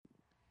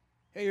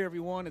Hey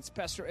everyone, it's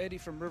Pastor Eddie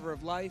from River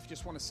of Life.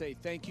 Just want to say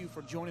thank you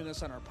for joining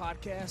us on our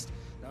podcast.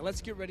 Now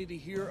let's get ready to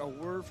hear a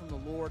word from the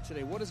Lord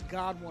today. What does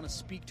God want to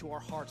speak to our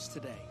hearts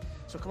today?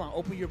 So come on,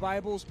 open your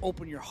Bibles,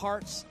 open your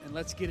hearts, and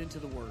let's get into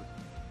the word.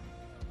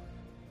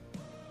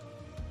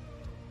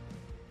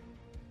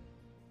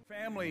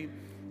 Family,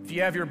 if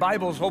you have your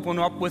Bibles, open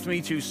up with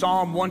me to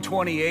Psalm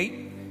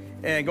 128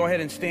 and go ahead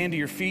and stand to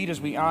your feet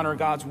as we honor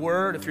God's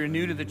word. If you're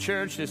new to the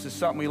church, this is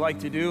something we like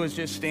to do, is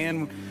just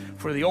stand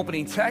for the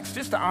opening text,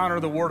 just to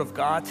honor the word of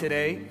God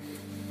today.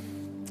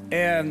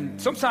 And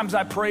sometimes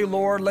I pray,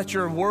 Lord, let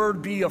your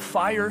word be a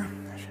fire.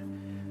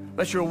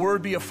 Let your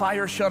word be a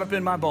fire shut up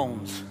in my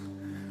bones.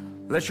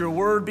 Let your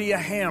word be a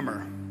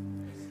hammer.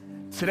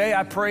 Today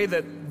I pray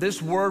that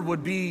this word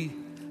would be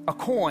a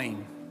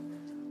coin,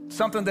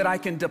 something that I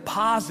can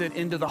deposit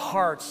into the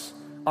hearts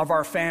of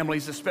our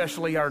families,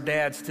 especially our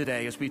dads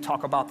today, as we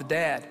talk about the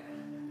dad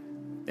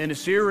in a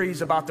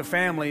series about the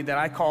family that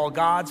I call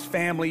God's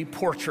Family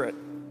Portrait.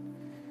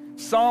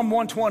 Psalm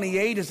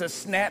 128 is a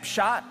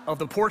snapshot of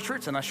the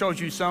portraits, and I showed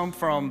you some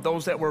from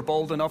those that were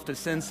bold enough to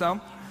send some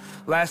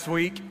last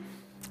week.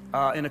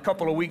 In a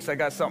couple of weeks, I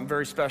got something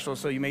very special,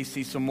 so you may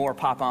see some more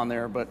pop on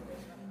there, but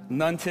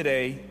none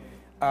today.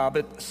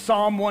 But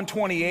Psalm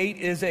 128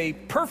 is a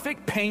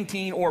perfect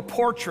painting or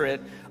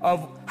portrait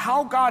of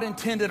how God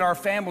intended our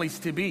families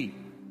to be.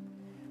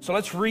 So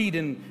let's read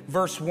in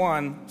verse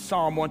 1,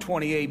 Psalm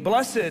 128.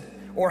 Blessed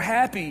or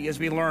happy, as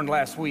we learned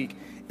last week,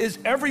 is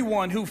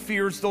everyone who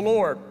fears the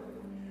Lord,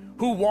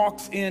 who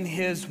walks in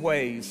his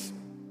ways.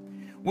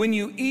 When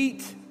you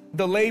eat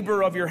the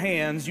labor of your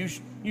hands,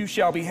 you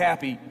shall be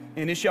happy,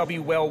 and it shall be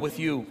well with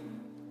you.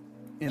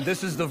 And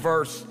this is the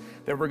verse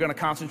that we're going to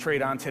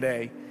concentrate on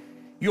today.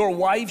 Your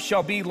wife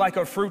shall be like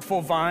a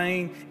fruitful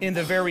vine in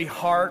the very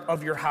heart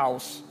of your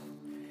house.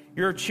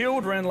 Your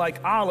children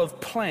like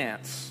olive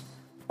plants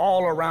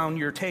all around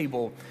your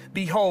table.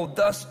 Behold,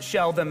 thus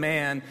shall the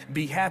man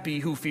be happy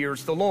who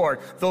fears the Lord.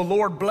 The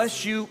Lord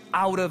bless you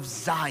out of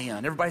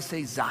Zion. Everybody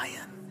say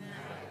Zion.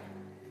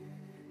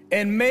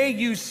 And may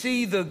you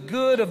see the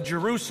good of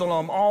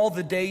Jerusalem all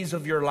the days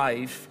of your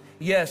life.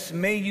 Yes,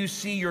 may you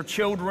see your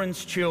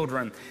children's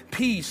children.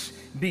 Peace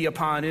be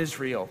upon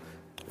Israel.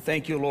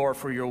 Thank you, Lord,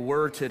 for your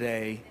word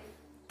today.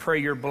 Pray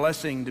your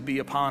blessing to be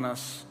upon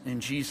us in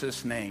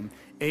Jesus' name.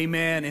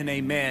 Amen and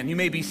amen. You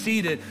may be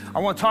seated. I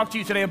want to talk to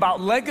you today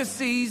about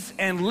legacies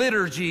and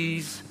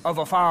liturgies of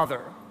a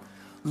father.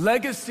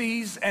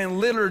 Legacies and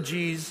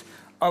liturgies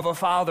of a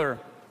father.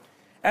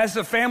 As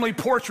the family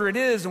portrait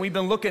is, and we've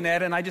been looking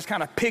at it, and I just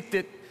kind of picked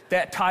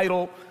that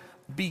title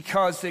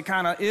because it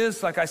kind of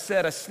is, like I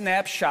said, a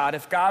snapshot.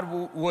 If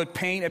God would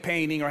paint a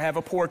painting or have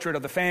a portrait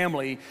of the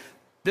family,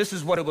 this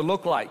is what it would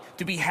look like.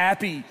 To be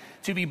happy,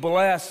 to be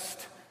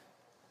blessed.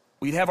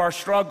 We'd have our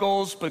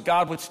struggles, but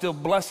God would still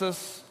bless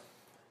us.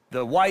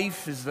 The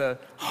wife is the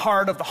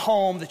heart of the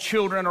home, the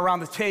children around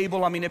the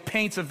table. I mean, it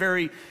paints a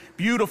very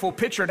beautiful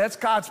picture. That's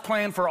God's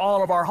plan for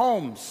all of our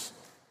homes.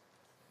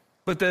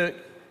 But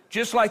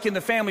just like in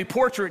the family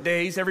portrait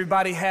days,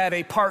 everybody had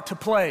a part to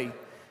play.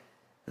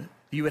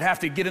 You would have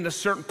to get in a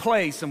certain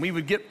place, and we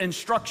would get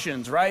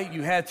instructions, right?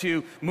 You had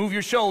to move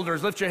your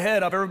shoulders, lift your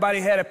head up.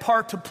 Everybody had a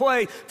part to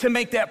play to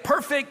make that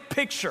perfect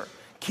picture.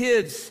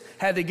 Kids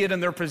had to get in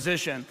their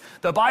position.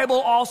 The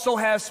Bible also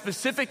has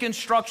specific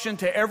instruction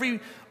to every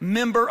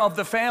member of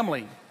the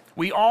family.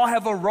 We all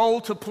have a role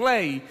to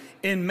play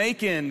in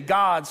making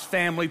God's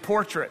family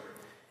portrait.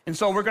 And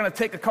so we're going to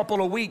take a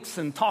couple of weeks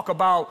and talk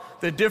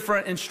about the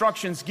different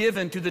instructions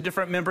given to the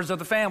different members of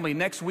the family.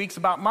 Next week's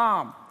about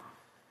mom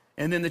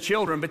and then the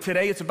children. But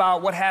today it's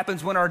about what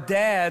happens when our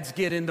dads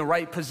get in the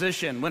right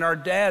position, when our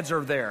dads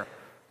are there.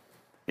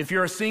 If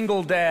you're a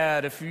single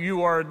dad, if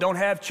you don't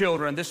have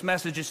children, this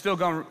message is still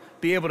going to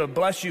be able to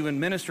bless you and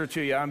minister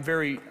to you.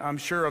 I'm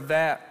sure of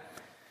that.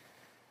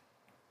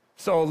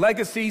 So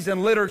legacies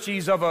and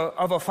liturgies of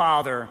a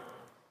father.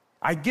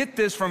 I get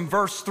this from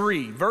verse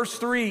 3. Verse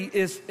 3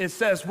 it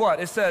says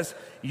what? It says,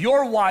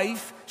 your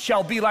wife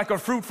shall be like a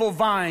fruitful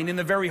vine in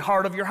the very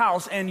heart of your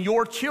house, and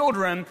your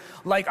children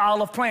like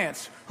olive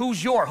plants.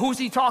 Who's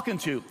he talking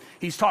to?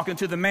 He's talking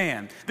to the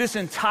man. This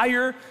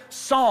entire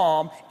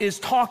psalm is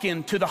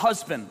talking to the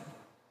husband.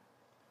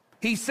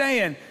 He's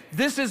saying,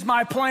 this is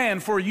my plan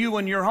for you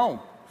and your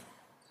home.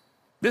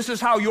 This is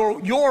how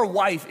your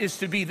wife is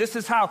to be. This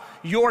is how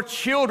your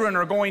children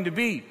are going to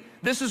be.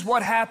 This is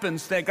what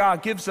happens that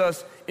God gives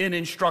us in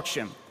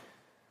instruction.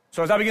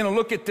 So as I begin to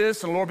look at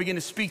this, and the Lord began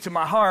to speak to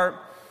my heart,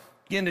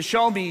 begin to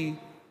show me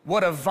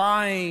what a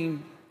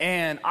vine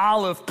and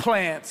olive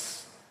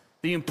plants,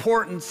 the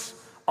importance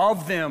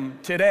of them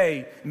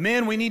today.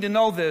 Men, we need to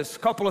know this. A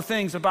couple of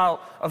things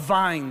about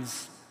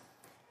vines.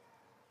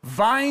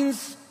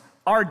 Vines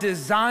are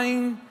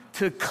designed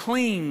to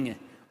cling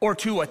or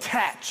to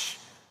attach.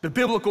 The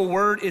biblical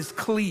word is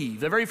cleave.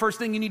 The very first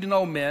thing you need to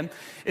know, men,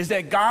 is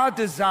that God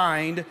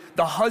designed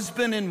the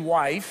husband and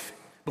wife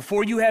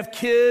Before you have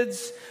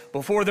kids,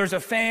 before there's a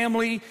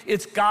family,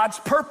 it's God's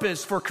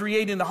purpose for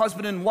creating the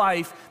husband and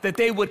wife that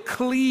they would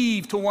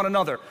cleave to one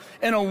another.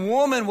 And a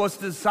woman was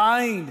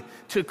designed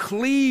to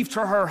cleave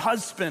to her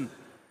husband.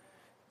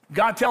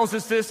 God tells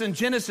us this in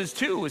Genesis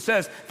 2. It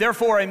says,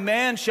 therefore a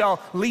man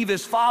shall leave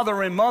his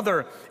father and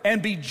mother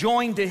and be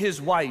joined to his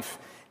wife.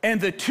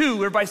 And the two,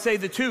 everybody say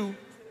the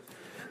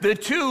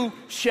two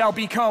shall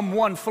become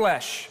one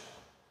flesh.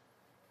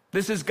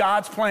 This is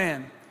God's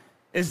plan,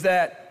 is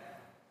that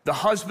the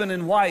husband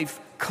and wife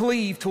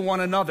cleave to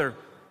one another.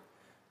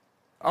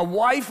 A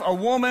wife, a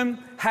woman,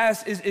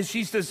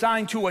 she's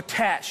designed to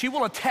attach. She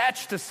will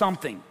attach to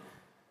something.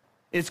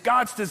 It's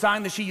God's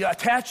design that she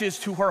attaches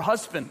to her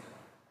husband.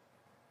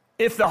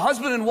 If the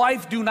husband and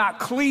wife do not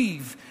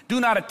cleave, do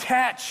not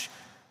attach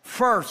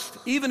first,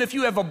 even if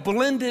you have a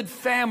blended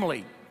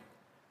family,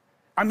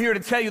 I'm here to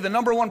tell you the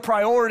number one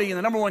priority and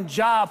the number one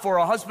job for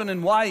a husband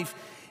and wife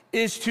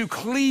is to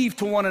cleave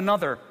to one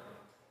another.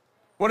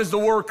 What is the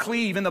word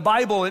cleave? In the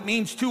Bible, it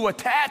means to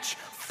attach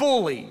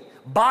fully,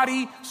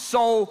 body,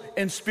 soul,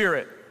 and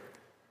spirit.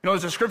 You know,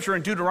 there's a scripture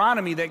in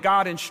Deuteronomy that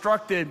God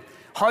instructed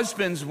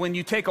husbands, when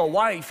you take a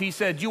wife, he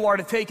said you are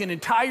to take an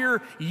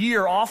entire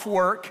year off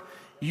work.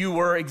 You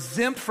were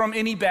exempt from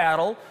any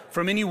battle,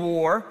 from any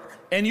war,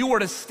 and you were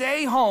to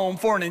stay home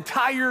for an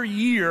entire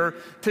year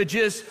to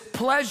just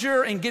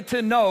pleasure and get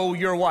to know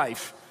your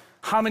wife.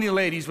 How many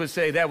ladies would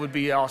say that would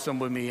be awesome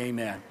with me?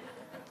 Amen.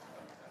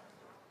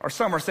 Or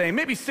some are saying,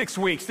 maybe 6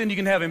 weeks, then you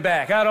can have him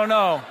back. I don't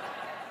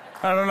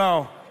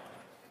know.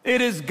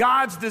 It is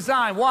God's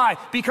design. Why?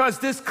 Because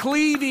this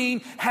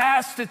cleaving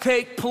has to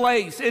take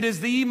place. It is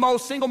the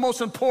single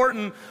most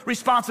important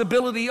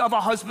responsibility of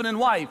a husband and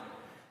wife.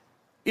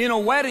 In a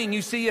wedding,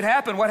 you see it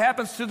happen. What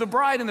happens to the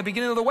bride in the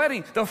beginning of the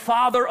wedding? The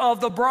father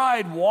of the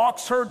bride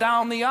walks her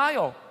down the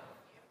aisle.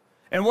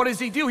 And what does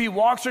he do? He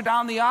walks her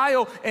down the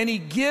aisle and he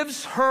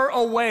gives her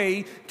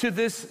away to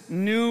this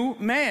new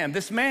man,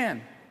 this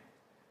man.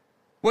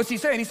 What's he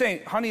saying? He's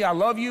saying, honey, I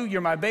love you.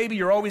 You're my baby.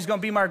 You're always going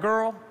to be my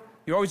girl.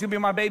 You're always going to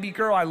be my baby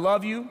girl. I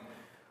love you.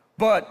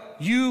 But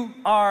you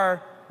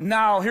are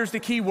now, here's the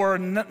key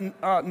word,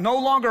 no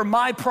longer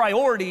my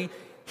priority.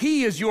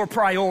 He is your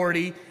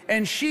priority,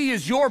 and she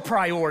is your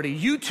priority.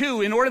 You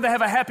two, in order to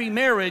have a happy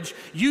marriage,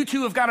 you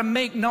two have got to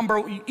make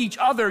each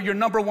other your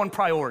number one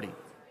priority.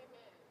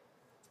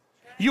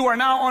 You are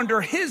now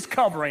under his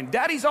covering.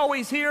 Daddy's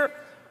always here,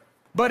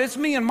 but it's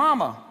me and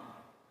mama.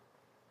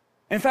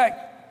 In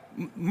fact,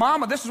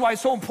 mama, this is why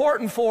it's so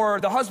important for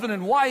the husband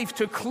and wife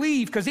to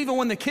cleave, because even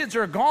when the kids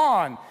are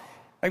gone,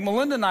 like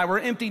Melinda and I were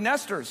empty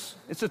nesters.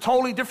 It's a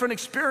totally different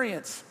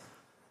experience.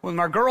 When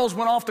our girls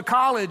went off to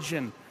college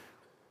and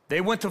they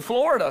went to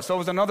Florida, so it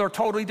was another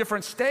totally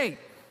different state.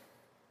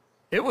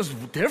 It was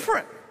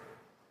different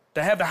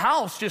to have the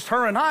house, just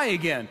her and I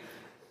again.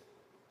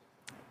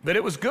 But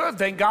it was good,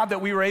 thank God, that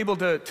we were able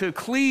to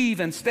cleave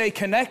and stay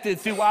connected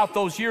throughout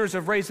those years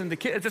of raising the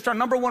kids. It's our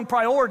number one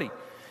priority,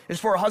 is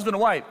for a husband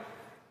and wife.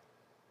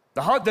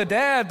 The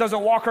dad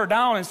doesn't walk her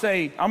down and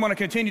say, I'm going to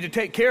continue to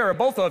take care of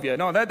both of you.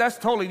 No, that's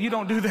totally, you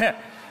don't do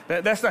that.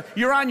 That's not,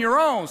 you're on your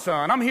own,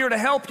 son. I'm here to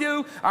help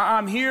you.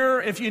 I'm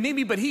here if you need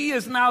me, but he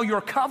is now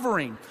your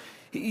covering.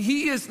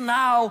 He is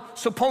now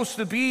supposed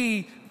to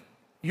be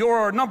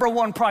your number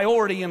one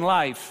priority in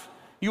life.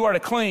 You are to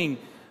cling.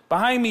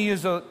 Behind me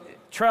is a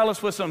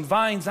trellis with some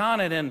vines on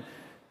it, and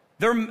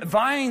their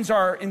vines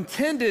are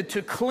intended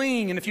to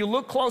cling. And if you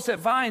look close at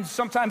vines,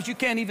 sometimes you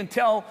can't even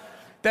tell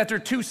that they're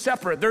two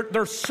separate.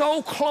 They're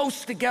so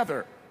close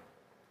together.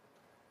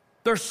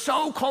 They're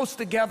so close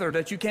together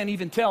that you can't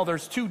even tell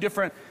there's two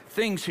different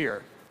things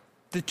here.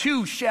 The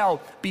two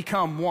shall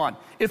become one.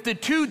 If the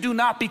two do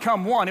not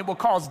become one, it will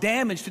cause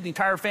damage to the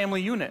entire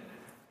family unit.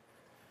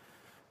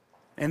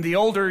 And the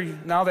older,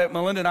 now that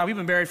Melinda and I, we've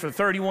been married for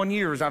 31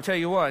 years, I'll tell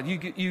you what,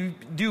 you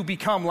do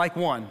become like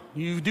one.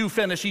 You do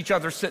finish each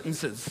other's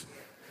sentences.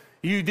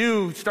 You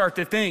do start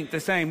to think the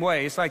same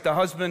way. It's like the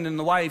husband and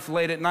the wife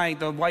late at night.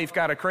 The wife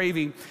got a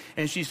craving,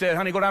 and she said,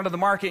 honey, go down to the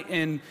market,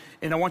 and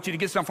I want you to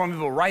get something from me,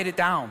 but write it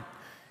down.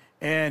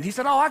 And he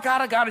said, oh, I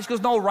got it. She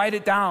goes, no, write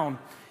it down.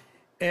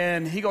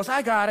 And he goes,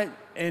 I got it.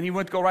 And he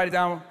went to go write it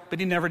down, but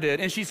he never did.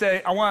 And she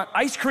said, I want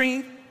ice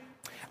cream,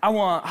 I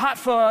want hot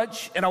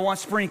fudge, and I want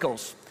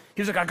sprinkles.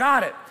 He was like, I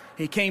got it.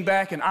 He came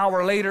back an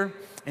hour later,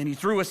 and he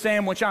threw a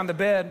sandwich on the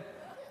bed.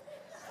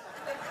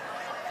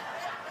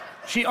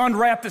 She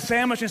unwrapped the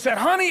sandwich and said,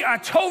 honey, I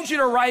told you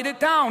to write it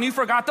down. You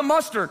forgot the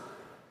mustard.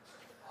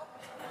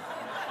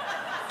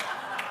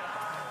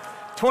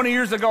 20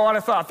 years ago, I'd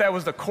have thought that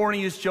was the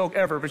corniest joke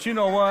ever. But you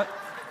know what?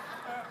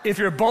 If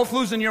you're both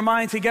losing your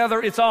mind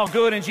together, it's all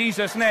good in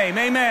Jesus' name.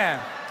 Amen.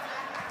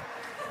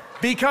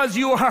 Because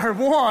you are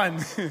one.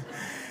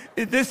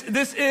 This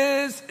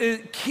is a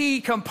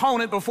key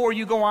component before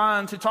you go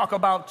on to talk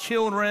about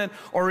children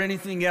or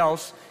anything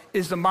else,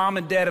 is the mom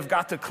and dad have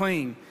got to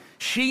cling.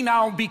 She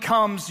now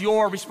becomes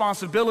your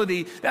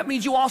responsibility. That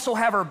means you also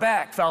have her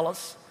back,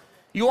 fellas.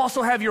 You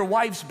also have your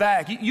wife's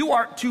back. You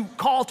are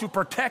called to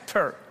protect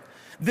her.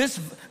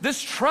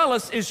 This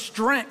trellis is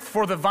strength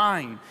for the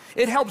vine.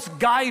 It helps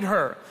guide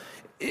her.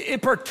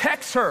 It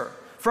protects her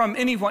from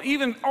anyone,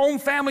 even own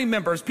family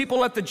members,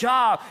 people at the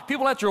job,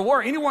 people at your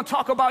work. Anyone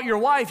talk about your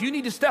wife, you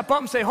need to step up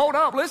and say, hold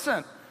up,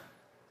 listen.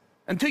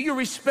 Until you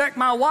respect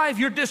my wife,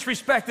 you're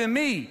disrespecting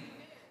me.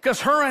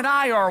 Because her and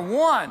I are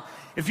one.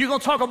 If you're going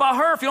to talk about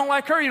her, if you don't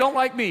like her, you don't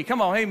like me.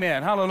 Come on,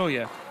 amen,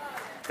 hallelujah.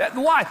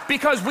 Why?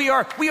 Because we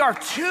are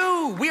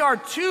two. We are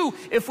two.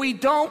 If we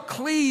don't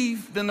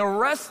cleave, then the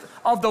rest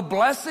of the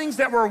blessings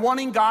that we're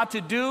wanting God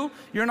to do,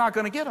 you're not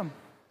going to get them.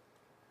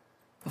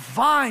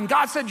 Vine.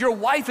 God said your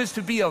wife is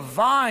to be a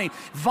vine.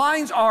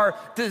 Vines are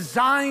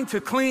designed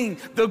to cling.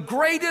 The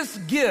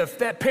greatest gift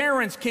that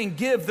parents can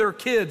give their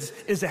kids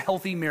is a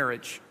healthy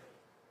marriage.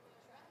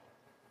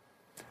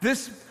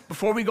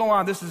 Before we go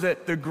on, this is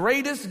it. The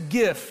greatest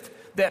gift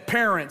that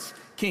parents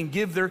can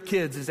give their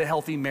kids is a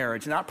healthy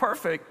marriage. Not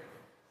perfect,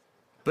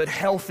 but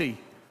healthy.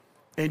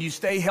 And you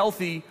stay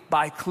healthy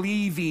by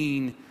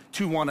cleaving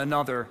to one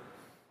another.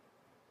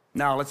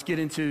 Now, let's get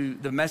into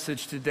the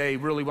message today.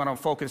 Really what I'm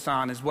focused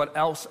on is what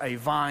else a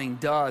vine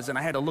does. And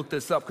I had to look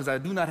this up because I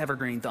do not have a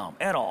green thumb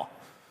at all.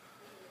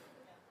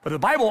 But the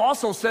Bible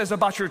also says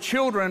about your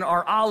children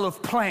are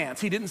olive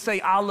plants. He didn't say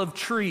olive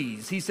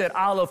trees. He said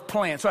olive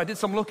plants. So I did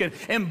some looking.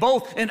 And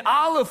both an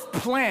olive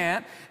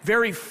plant,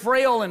 very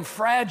frail and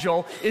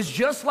fragile, is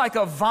just like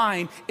a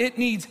vine. It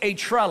needs a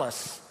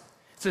trellis.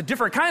 It's a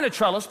different kind of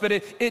trellis, but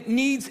it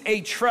needs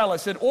a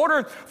trellis. In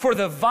order for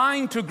the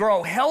vine to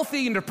grow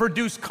healthy and to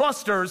produce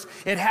clusters,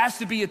 it has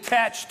to be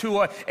attached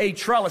to a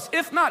trellis.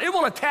 If not, it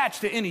will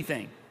attach to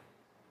anything,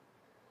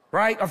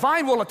 right? A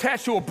vine will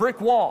attach to a brick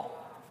wall.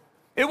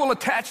 It will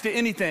attach to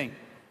anything.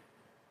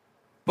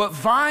 But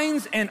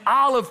vines and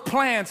olive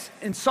plants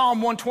in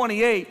Psalm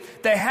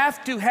 128, they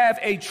have to have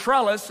a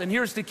trellis, and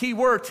here's the key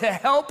word, to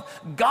help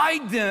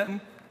guide them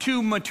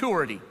to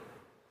maturity.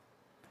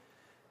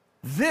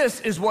 This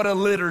is what a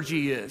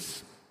liturgy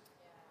is.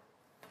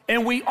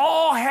 And we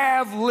all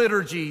have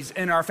liturgies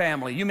in our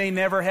family. You may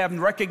never have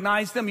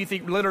recognized them. You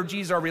think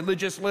liturgies are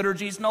religious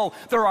liturgies. No,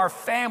 there are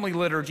family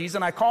liturgies.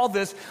 And I call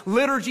this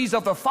liturgies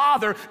of the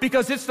Father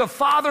because it's the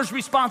Father's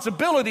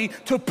responsibility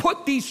to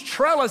put these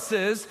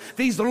trellises,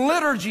 these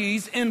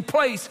liturgies in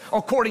place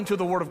according to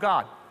the Word of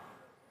God.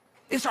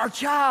 It's our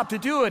job to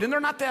do it. And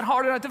they're not that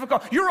hard and not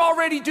difficult. You're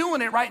already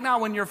doing it right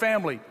now in your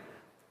family.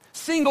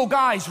 Single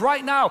guys,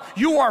 right now,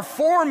 you are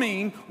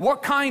forming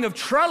what kind of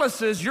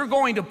trellises you're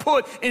going to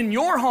put in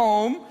your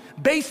home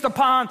based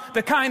upon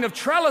the kind of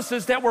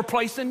trellises that were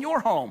placed in your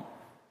home.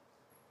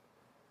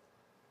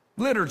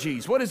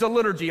 Liturgies. What is a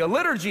liturgy? A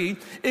liturgy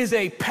is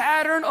a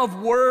pattern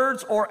of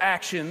words or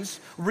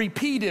actions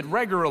repeated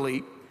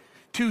regularly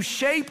to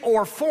shape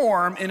or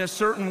form in a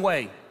certain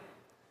way.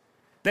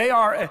 They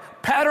are a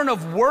pattern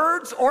of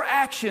words or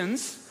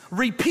actions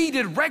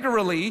repeated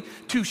regularly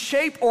to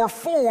shape or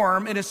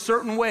form in a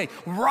certain way.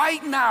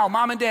 Right now,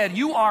 mom and dad,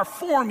 you are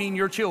forming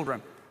your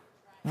children.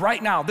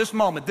 Right now, this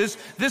moment, this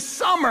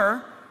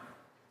summer,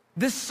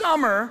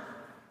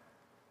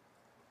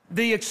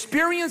 the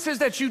experiences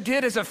that you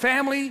did as a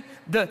family,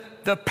 the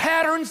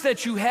patterns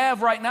that you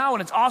have right now,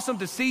 and it's awesome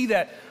to see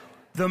that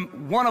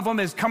one of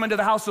them is coming to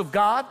the house of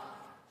God,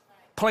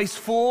 place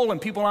full, and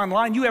people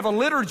online. You have a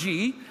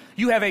liturgy,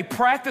 you have a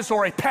practice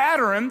or a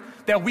pattern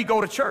that we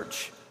go to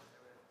church.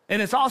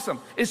 And it's awesome.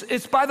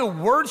 It's by the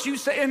words you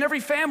say, and every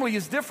family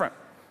is different.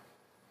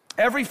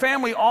 Every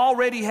family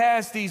already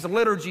has these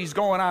liturgies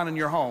going on in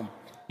your home.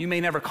 You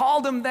may never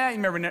call them that, you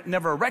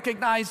never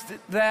recognized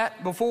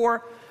that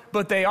before,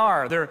 but they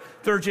are.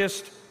 They're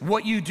just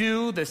what you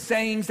do, the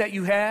sayings that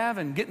you have,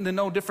 and getting to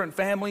know different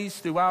families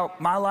throughout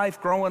my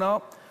life growing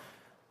up.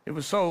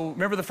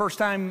 Remember the first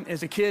time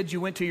as a kid you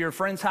went to your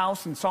friend's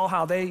house and saw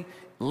how they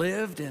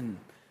lived and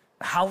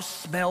the house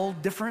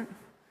smelled different?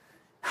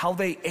 How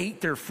they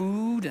ate their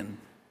food, and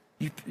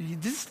it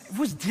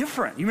was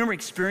different. You remember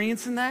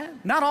experiencing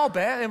that? Not all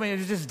bad. I mean, it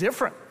was just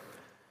different.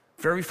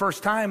 Very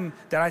first time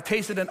that I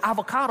tasted an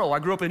avocado. I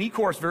grew up in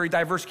Ecorse, very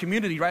diverse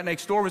community. Right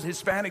next door was a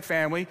Hispanic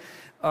family,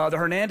 the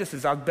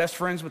Hernandezes. I was best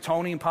friends with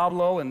Tony and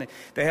Pablo, and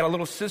they had a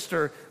little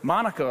sister,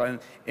 Monica.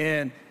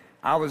 And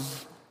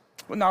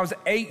when I was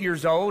 8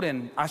 years old,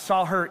 and I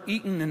saw her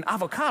eating an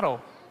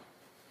avocado.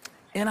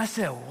 And I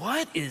said,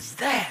 "What is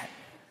that?"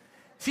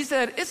 She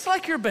said, "It's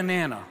like your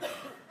banana,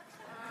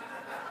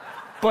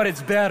 but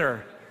it's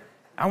better."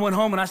 I went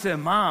home and I said,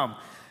 "Mom,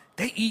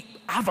 they eat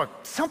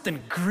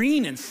something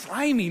green and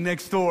slimy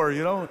next door,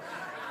 you know."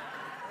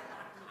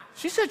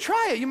 She said,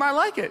 "Try it, you might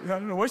like it." I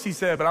don't know what she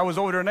said, but I was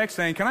over there next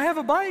saying, "Can I have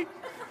a bite?"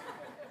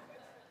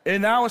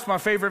 And now it's my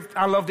favorite.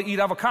 I love to eat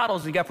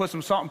avocados. You got to put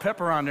some salt and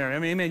pepper on there. I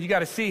mean, man, you got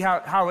to see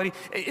how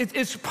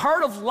it's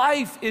part of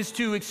life is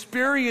to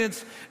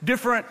experience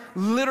different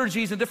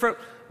liturgies and different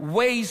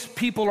ways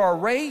people are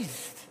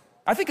raised.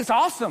 I think it's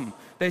awesome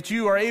that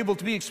you are able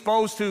to be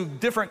exposed to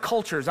different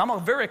cultures. I'm a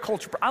very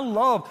I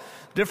love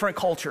different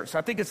cultures.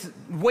 I think it's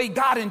the way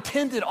God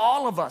intended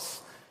all of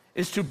us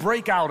is to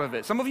break out of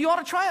it. Some of you ought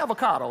to try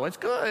avocado. It's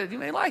good. You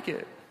may like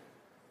it.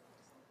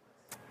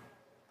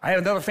 I had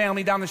another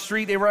family down the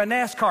street. They were a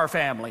NASCAR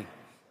family.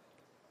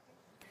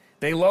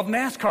 They love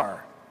NASCAR,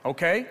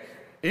 okay?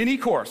 Any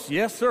course,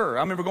 yes, sir. I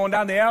remember going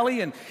down the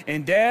alley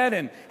and Dad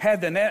and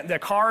had the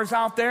cars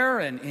out there,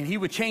 and he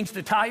would change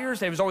the tires.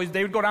 They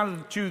would go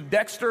down to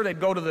Dexter. They'd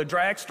go to the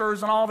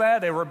dragsters and all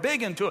that. They were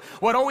big into it.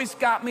 What always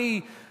got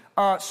me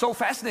so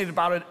fascinated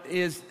about it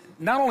is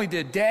not only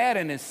did Dad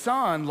and his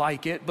son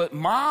like it, but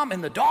Mom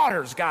and the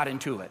daughters got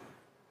into it.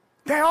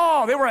 They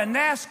were a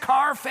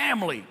NASCAR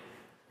family.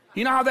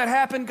 You know how that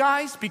happened,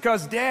 guys?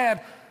 Because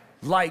Dad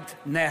liked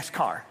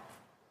NASCAR.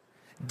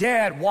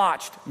 Dad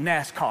watched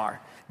NASCAR.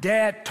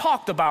 Dad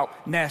talked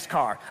about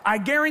NASCAR. I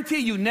guarantee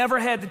you never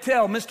had to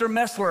tell Mr.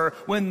 Messler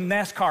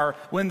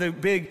when the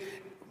big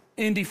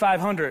Indy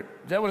 500,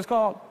 is that what it's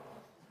called?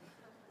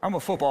 I'm a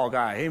football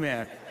guy,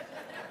 amen.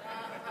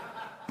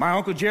 My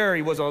Uncle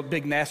Jerry was a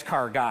big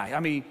NASCAR guy. I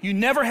mean, you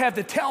never have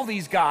to tell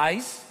these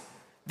guys.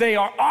 They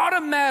are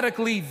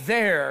automatically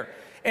there.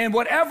 And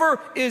whatever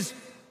is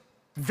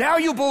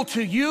valuable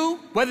to you,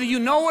 whether you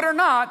know it or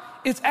not,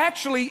 it's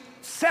actually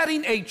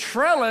setting a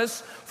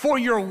trellis for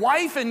your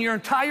wife and your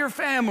entire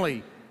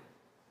family.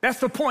 That's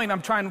the point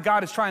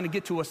God is trying to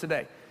get to us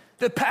today.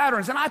 The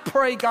patterns. And I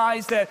pray,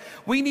 guys, that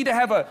we need to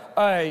have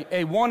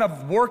a one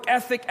of work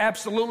ethic,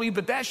 absolutely,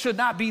 but that should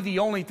not be the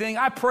only thing.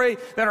 I pray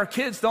that our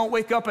kids don't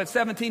wake up at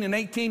 17 and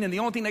 18 and the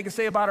only thing they can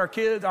say about our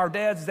kids, our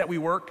dads, is that we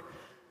work.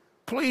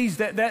 Please,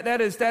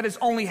 that is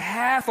only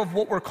half of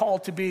what we're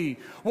called to be.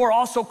 We're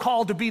also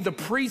called to be the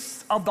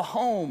priests of the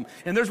home.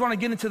 And there's when I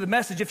get into the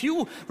message. If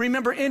you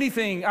remember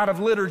anything out of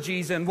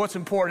liturgies and what's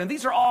important, and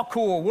these are all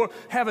cool. We're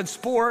having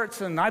sports,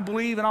 and I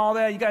believe in all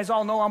that. You guys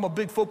all know I'm a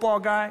big football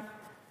guy.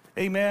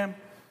 Amen.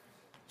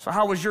 So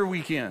how was your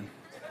weekend?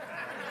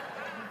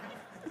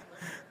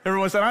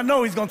 Everyone said, I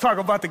know he's going to talk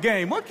about the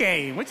game. What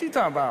game? What you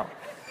talking about?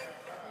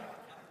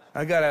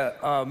 I got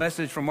a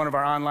message from one of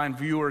our online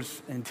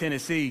viewers in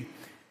Tennessee.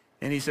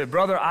 And he said,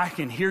 brother, I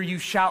can hear you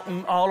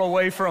shouting all the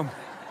way from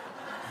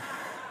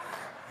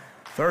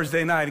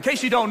Thursday night. In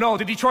case you don't know,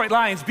 the Detroit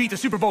Lions beat the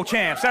Super Bowl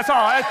champs. That's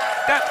all.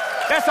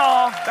 That's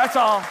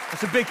all.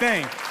 It's a big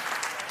thing.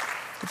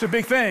 It's a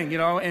big thing, you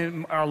know.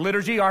 In our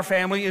liturgy, our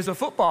family is a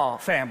football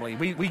family.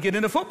 We get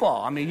into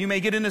football. I mean, you may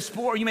get into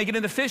sport, you may get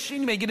into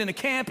fishing, you may get into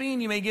camping,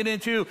 you may get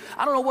into,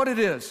 I don't know what it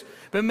is.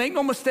 But make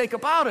no mistake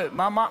about it.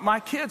 My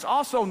kids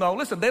also know,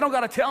 listen, they don't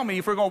got to tell me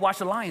if we're going to watch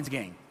the Lions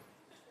game.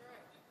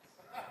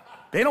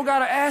 They don't got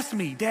to ask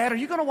me, Dad, are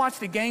you going to watch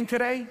the game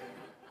today?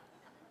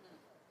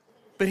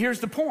 But here's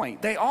the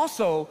point. They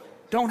also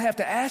don't have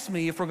to ask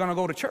me if we're going to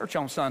go to church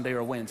on Sunday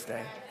or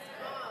Wednesday.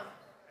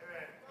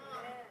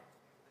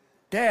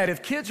 Dad,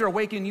 if kids are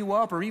waking you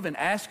up or even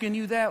asking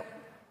you that,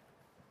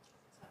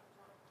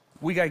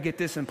 we got to get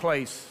this in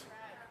place.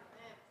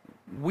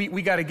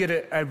 We got to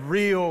get a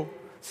real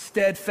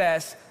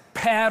steadfast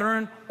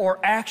pattern or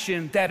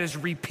action that is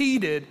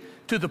repeated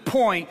to the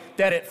point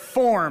that it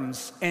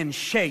forms and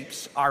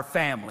shapes our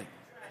family.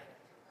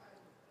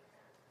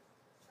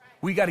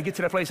 We got to get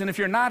to that place. And if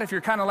you're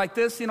kind of like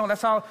this, you know,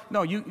 that's how,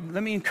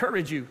 let me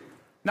encourage you.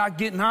 Not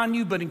getting on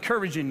you, but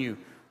encouraging you.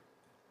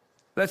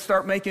 Let's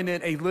start making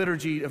it a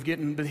liturgy of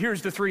getting, but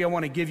here's the three I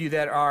want to give you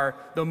that are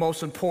the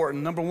most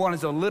important. Number one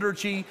is a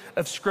liturgy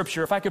of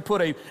Scripture. If I could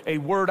put a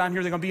word on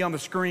here, they're going to be on the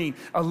screen.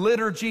 A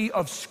liturgy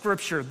of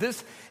Scripture.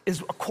 This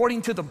is,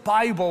 according to the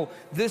Bible,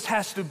 this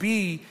has to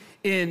be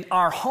in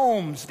our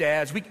homes,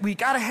 dads. We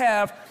got to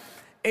have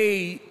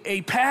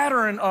a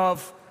pattern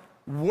of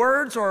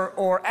words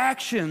or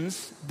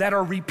actions that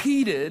are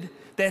repeated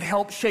that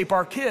help shape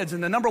our kids.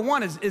 And the number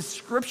one is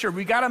Scripture.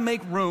 We got to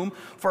make room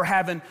for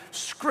having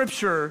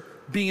Scripture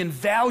being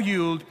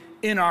valued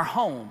in our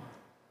home.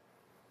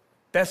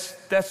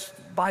 That's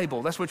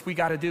Bible. That's what we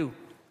got to do.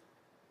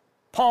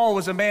 Paul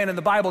was a man in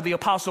the Bible, the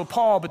Apostle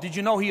Paul, but did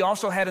you know he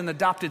also had an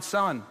adopted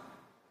son?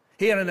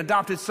 He had an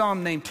adopted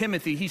son named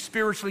Timothy. He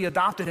spiritually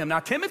adopted him. Now,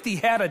 Timothy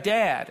had a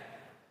dad.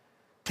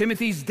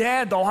 Timothy's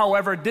dad, though,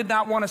 however, did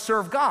not want to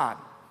serve God.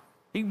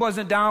 He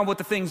wasn't down with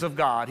the things of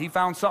God. He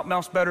found something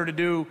else better to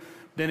do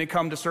than it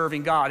come to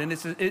serving God. And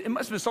it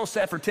must have been so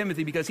sad for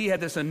Timothy because he had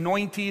this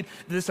anointing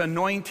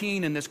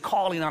and this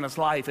calling on his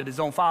life that his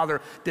own father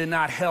did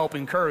not help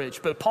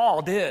encourage. But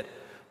Paul did.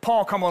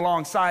 Paul come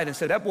alongside and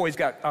said, that boy's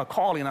got a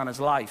calling on his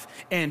life,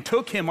 and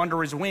took him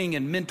under his wing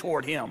and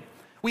mentored him.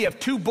 We have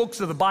 2 books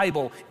of the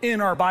Bible in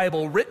our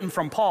Bible written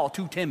from Paul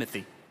to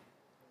Timothy.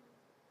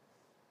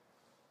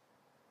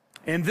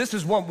 And this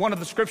is one of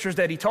the scriptures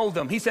that he told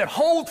them. He said,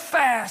 hold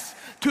fast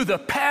to the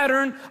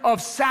pattern of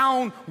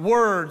sound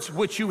words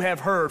which you have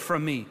heard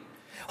from me.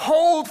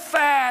 Hold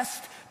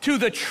fast to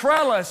the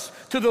trellis,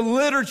 to the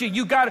liturgy.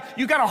 You got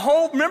to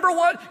hold. Remember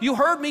what you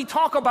heard me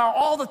talk about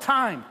all the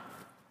time.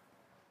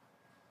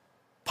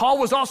 Paul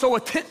was also a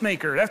tent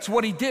maker. That's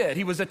what he did.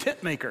 He was a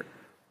tent maker.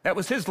 That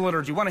was his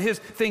liturgy, one of his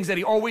things that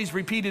he always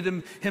repeated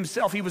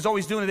himself. He was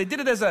always doing it. They did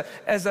it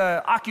as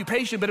a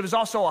occupation, but it was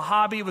also a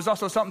hobby. It was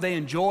also something they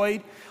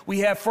enjoyed. We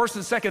have 1st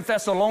and 2nd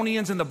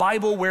Thessalonians in the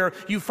Bible where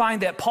you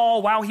find that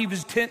Paul, while he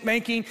was tent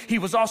making, he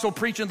was also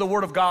preaching the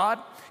Word of God.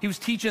 He was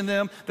teaching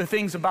them the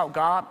things about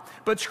God.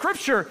 But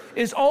Scripture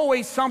is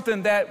always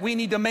something that we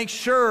need to make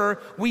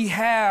sure we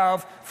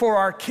have for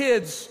our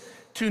kids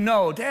to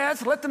know.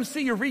 Dads, let them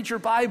see you read your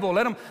Bible.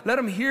 Let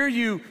them hear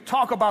you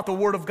talk about the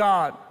Word of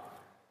God.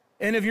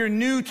 And if you're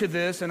new to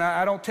this, and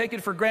I don't take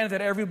it for granted that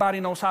everybody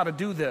knows how to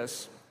do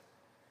this,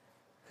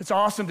 it's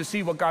awesome to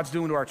see what God's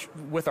doing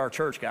with our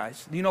church,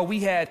 guys. You know, we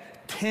had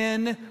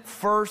 10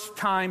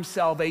 first-time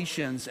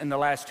salvations in the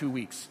last 2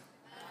 weeks.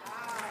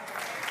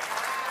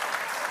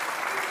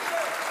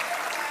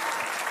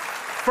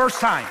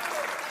 First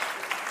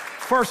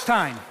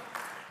time.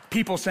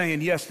 People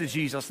saying yes to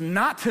Jesus.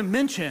 Not to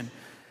mention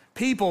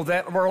people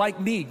that were like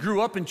me,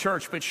 grew up in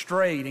church but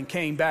strayed and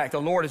came back.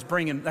 The Lord is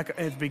bringing, like at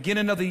the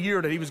beginning of the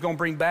year, that he was going to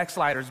bring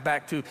backsliders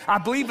back to. I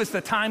believe it's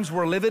the times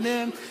we're living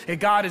in, and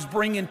God is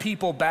bringing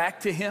people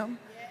back to him.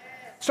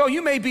 So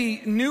you may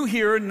be new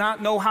here and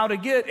not know how to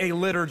get a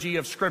liturgy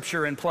of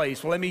Scripture in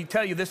place. Well, let me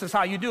tell you, this is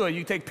how you do it.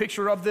 You take a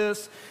picture of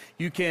this,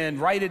 you can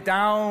write it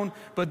down,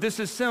 but this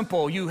is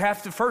simple. You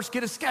have to first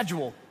get a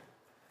schedule.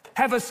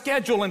 Have a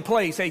schedule in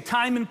place, a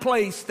time and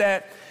place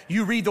that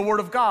you read the Word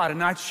of God.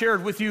 And I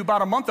shared with you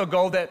about a month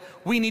ago that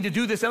we need to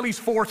do this at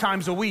least 4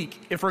 times a week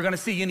if we're going to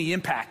see any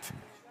impact.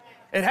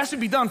 It has to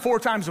be done 4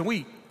 times a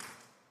week.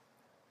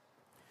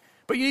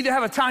 But you need to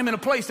have a time and a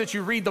place that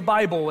you read the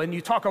Bible and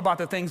you talk about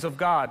the things of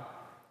God.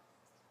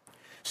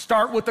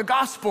 Start with the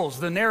Gospels,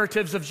 the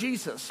narratives of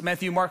Jesus,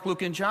 Matthew, Mark,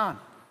 Luke, and John.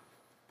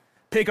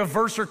 Pick a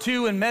verse or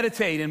two and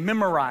meditate and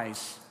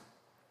memorize.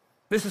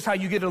 This is how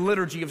you get a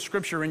liturgy of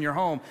Scripture in your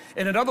home.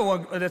 And another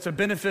one that's a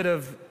benefit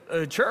of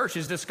church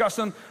is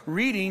discussing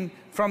reading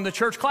from the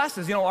church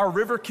classes. You know, our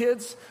River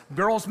Kids,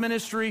 Girls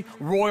Ministry,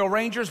 Royal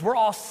Rangers, we're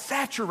all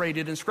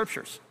saturated in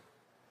Scriptures.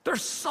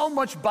 There's so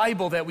much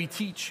Bible that we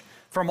teach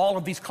from all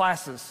of these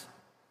classes.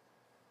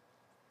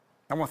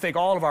 I want to thank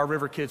all of our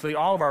River Kids,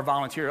 all of our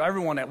volunteers,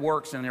 everyone that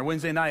works in there.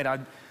 Wednesday night, I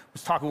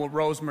was talking with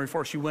Rosemary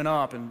before she went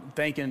up and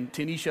thanking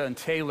Tanisha and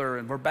Taylor,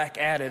 and we're back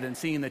at it and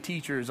seeing the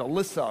teachers.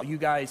 Alyssa, you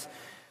guys,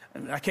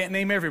 I can't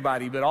name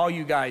everybody, but all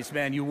you guys,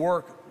 man, you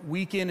work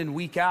week in and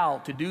week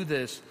out to do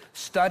this,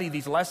 study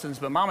these lessons.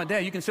 But Mom and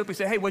Dad, you can simply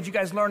say, hey, what'd you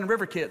guys learn in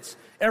River Kids?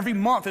 Every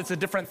month, it's a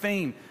different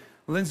theme.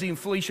 Lindsay and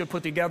Felicia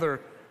put together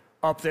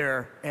up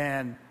there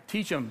and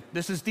teach them.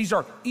 These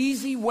are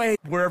easy ways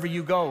wherever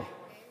you go.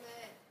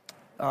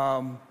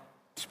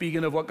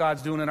 Speaking of what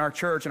God's doing in our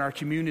church and our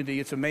community,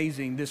 it's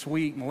amazing. This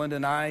week, Melinda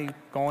and I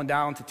going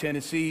down to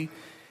Tennessee.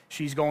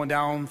 She's going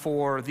down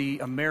for the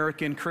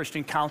American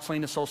Christian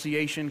Counseling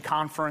Association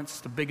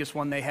conference, the biggest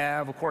one they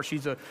have. Of course,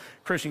 she's a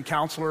Christian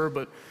counselor,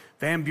 but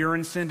Van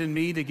Buren sending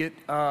me to get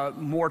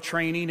more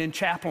training in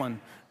chaplain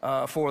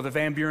for the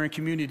Van Buren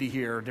community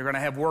here. They're going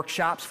to have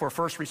workshops for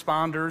first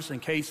responders in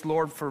case,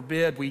 Lord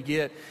forbid, we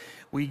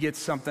get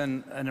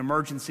something, an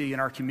emergency in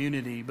our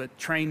community. But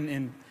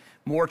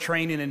more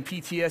training in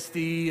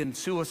PTSD and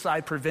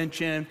suicide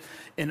prevention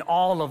and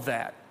all of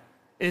that.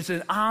 It's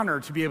an honor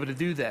to be able to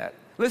do that.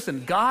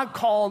 Listen,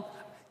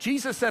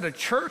 Jesus said a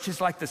church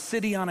is like the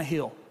city on a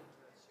hill.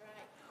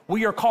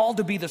 We are called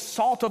to be the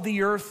salt of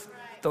the earth,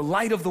 the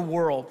light of the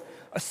world.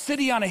 A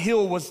city on a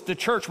hill was the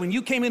church. When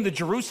you came into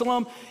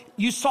Jerusalem,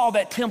 you saw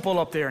that temple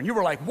up there and you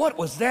were like, what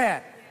was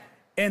that?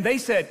 And they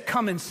said,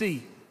 come and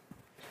see.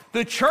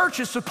 The church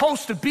is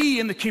supposed to be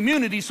in the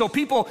community, so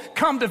people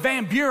come to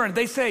Van Buren.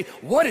 They say,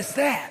 what is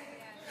that?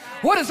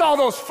 What is all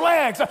those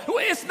flags?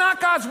 It's not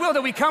God's will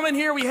that we come in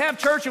here, we have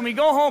church, and we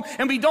go home,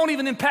 and we don't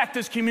even impact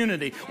this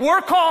community.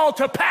 We're called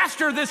to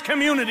pastor this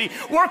community.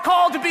 We're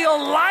called to be a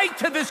light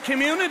to this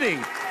community.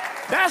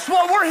 That's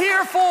what we're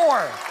here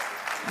for.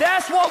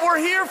 That's what we're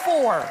here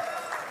for.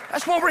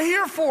 That's what we're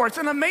here for. It's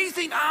an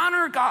amazing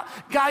honor, God.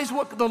 Guys,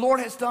 what the Lord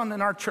has done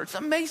in our church. It's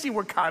amazing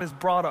where God has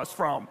brought us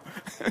from.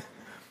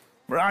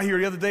 We're out here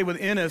the other day with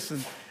Ennis,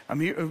 and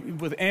I'm here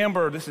with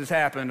Amber. This has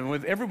happened, and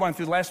with everyone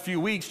through the last few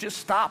weeks. Just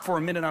stop for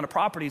a minute on a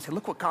property and say,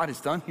 look what God has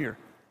done here.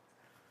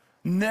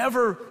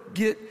 Never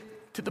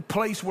get to the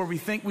place where we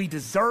think we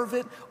deserve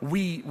it.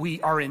 We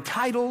are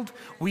entitled.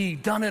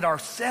 We've done it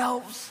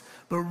ourselves.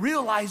 But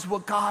realize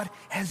what God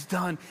has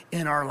done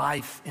in our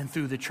life and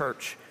through the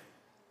church.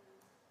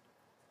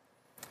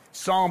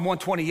 Psalm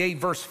 128,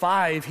 verse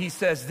 5, he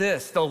says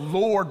this, the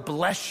Lord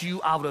bless you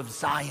out of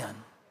Zion.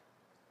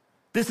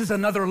 This is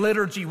another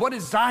liturgy. What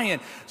is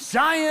Zion?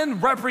 Zion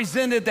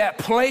represented that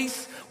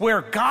place where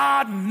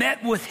God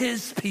met with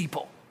his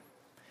people.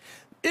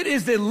 It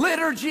is the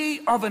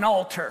liturgy of an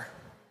altar.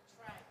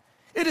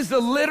 It is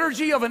the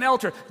liturgy of an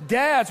altar.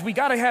 Dads, we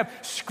got to have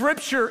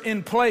scripture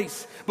in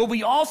place, but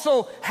we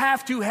also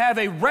have to have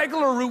a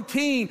regular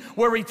routine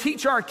where we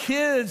teach our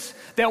kids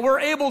that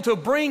we're able to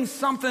bring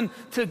something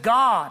to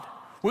God.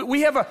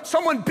 We have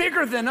someone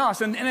bigger than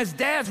us, and as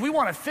dads, we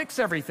want to fix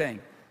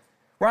everything.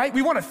 right?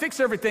 We want to fix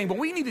everything, but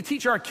we need to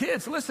teach our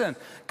kids, listen,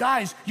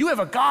 guys, you have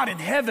a God in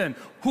heaven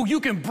who you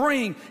can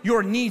bring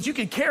your needs. You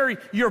can carry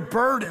your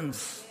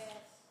burdens.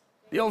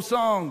 The old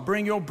song,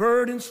 bring your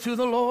burdens to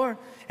the Lord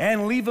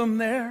and leave them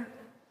there,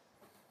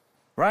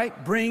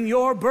 right? Bring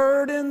your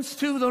burdens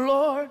to the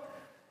Lord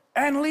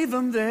and leave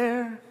them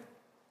there.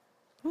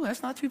 Ooh,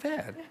 that's not too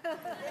bad.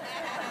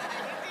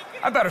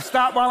 I better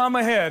stop while I'm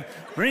ahead.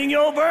 Bring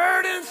your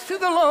burdens to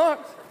the Lord.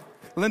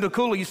 Linda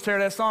Cooley used to tear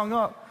that song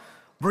up.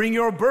 Bring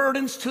your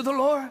burdens to the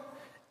Lord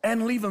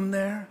and leave them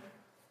there.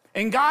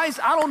 And guys,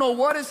 I don't know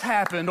what has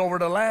happened over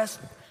the last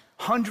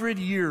 100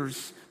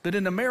 years, but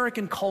in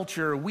American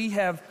culture, we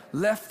have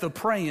left the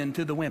praying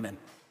to the women.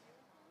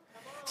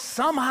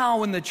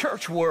 Somehow in the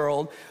church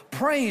world,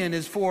 praying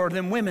is for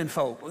them women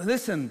folk.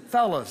 Listen,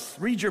 fellas,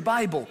 read your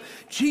Bible.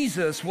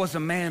 Jesus was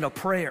a man of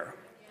prayer.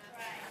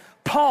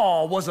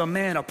 Paul was a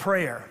man of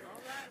prayer.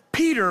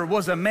 Peter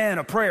was a man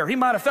of prayer. He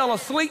might have fell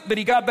asleep, but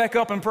he got back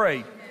up and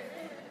prayed.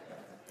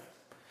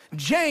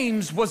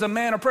 James was a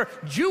man of prayer.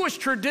 Jewish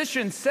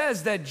tradition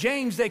says that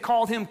James, they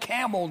called him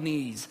camel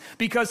knees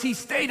because he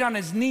stayed on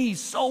his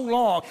knees so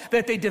long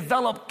that they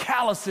developed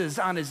calluses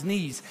on his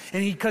knees,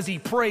 and because he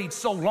prayed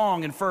so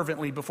long and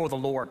fervently before the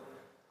Lord.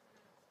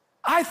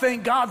 I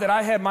thank God that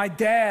I had my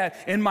dad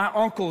and my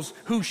uncles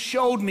who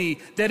showed me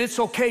that it's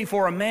okay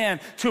for a man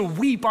to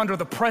weep under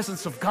the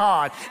presence of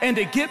God and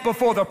to get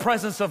before the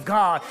presence of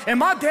God. And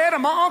my dad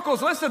and my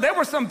uncles, listen, there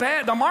were some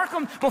bad, the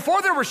Markham,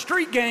 before there were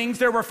street gangs,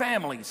 there were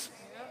families.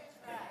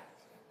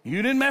 You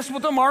didn't mess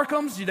with the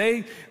Markhams.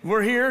 They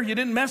were here. You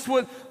didn't mess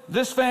with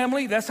this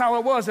family. That's how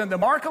it was. And the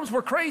Markhams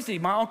were crazy.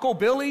 My Uncle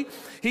Billy,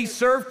 he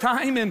served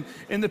time in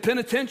the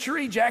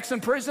penitentiary, Jackson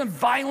Prison.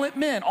 Violent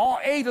men, all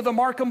 8 of the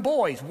Markham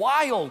boys.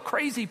 Wild,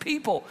 crazy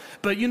people.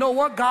 But you know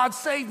what? God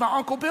saved my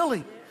Uncle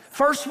Billy.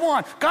 First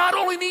one. God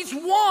only needs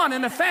one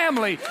in the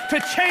family to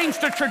change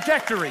the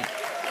trajectory.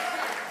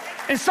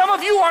 And some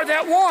of you are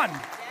that one.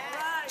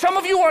 Some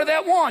of you are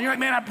that one. You're like,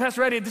 man,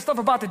 Pastor Eddie, this stuff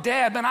about the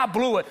dad, man, I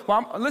blew it.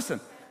 Well,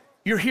 listen.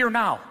 You're here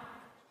now.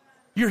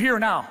 You're here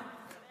now.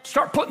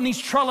 Start putting these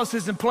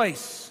trellises in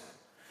place.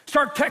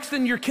 Start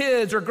texting your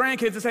kids or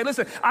grandkids and say,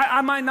 listen,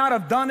 I might not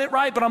have done it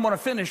right, but I'm going to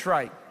finish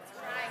right.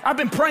 I've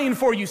been praying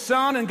for you,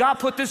 son, and God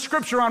put this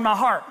scripture on my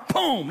heart.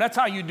 Boom, that's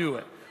how you do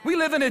it. We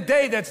live in a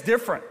day that's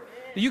different.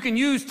 You can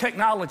use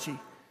technology.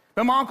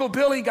 But my Uncle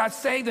Billy got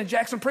saved in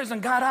Jackson Prison,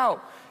 got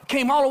out,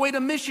 came all the way to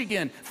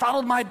Michigan,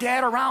 followed my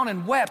dad around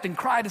and wept and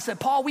cried and said,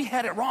 Paul, we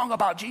had it wrong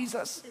about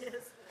Jesus.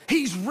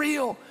 He's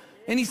real.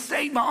 And he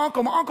saved my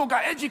uncle. My uncle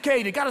got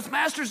educated, got his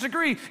master's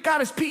degree,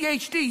 got his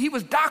PhD. He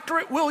was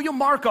Doctorate William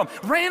Markham,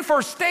 ran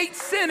for state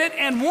senate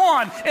and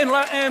won in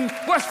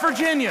West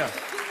Virginia.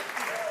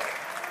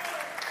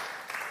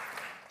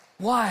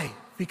 Why?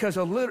 Because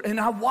and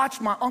I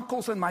watched my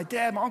uncles and my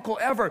dad, my Uncle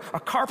Everett, a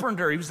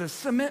carpenter. He was a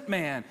cement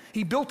man.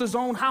 He built his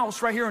own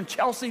house right here in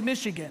Chelsea,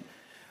 Michigan.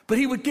 But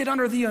he would get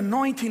under the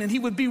anointing and he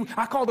would be,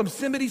 I called him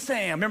Yosemite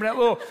Sam.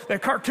 Remember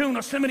that cartoon,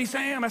 Yosemite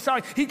Sam? That's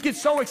how he'd get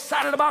so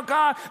excited about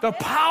God. The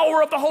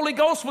power of the Holy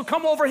Ghost would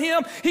come over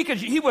him.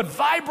 He would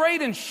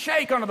vibrate and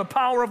shake under the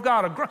power of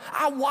God.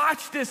 I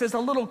watched this as a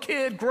little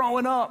kid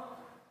growing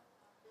up.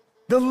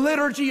 The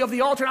liturgy of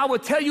the altar. And I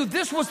would tell you,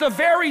 this was the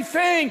very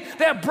thing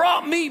that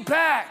brought me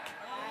back.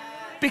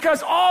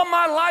 Because all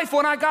my life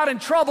when I got in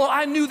trouble,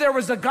 I knew there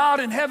was a God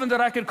in heaven that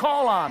I could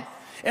call on.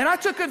 And I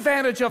took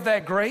advantage of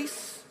that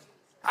grace.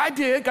 I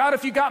did. God,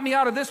 if you got me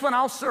out of this one,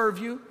 I'll serve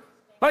you,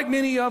 like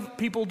many of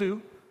people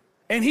do.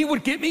 And he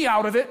would get me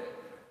out of it.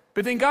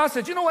 But then God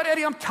said, you know what,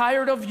 Eddie, I'm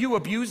tired of you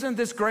abusing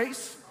this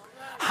grace.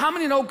 How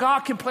many know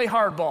God can play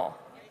hardball?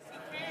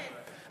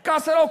 God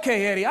said,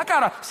 okay, Eddie,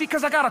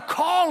 because I got a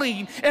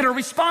calling and a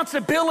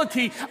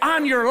responsibility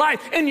on your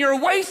life, and you're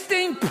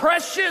wasting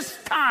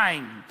precious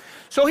time.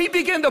 So he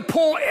began to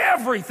pull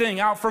everything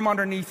out from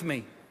underneath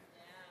me.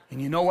 And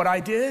you know what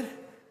I did?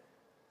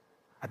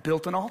 I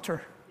built an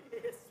altar.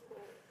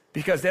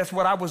 Because that's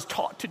what I was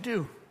taught to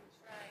do.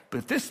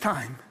 But this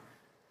time,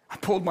 I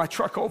pulled my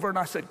truck over and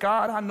I said,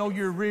 God, I know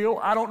you're real.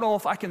 I don't know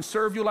if I can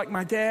serve you like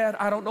my dad.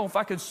 I don't know if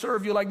I can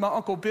serve you like my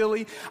Uncle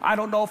Billy. I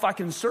don't know if I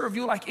can serve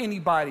you like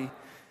anybody.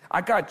 I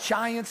got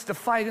giants to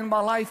fight in my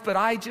life, but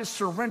I just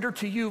surrender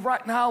to you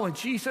right now in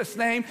Jesus'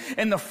 name.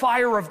 And the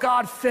fire of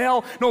God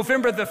fell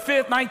November the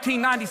 5th,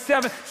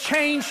 1997,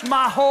 changed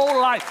my whole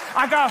life.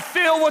 I got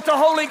filled with the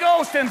Holy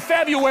Ghost in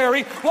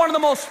February, one of the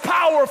most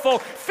powerful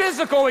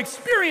physical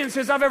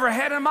experiences I've ever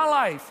had in my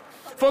life.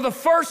 For the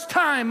first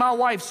time, my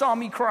wife saw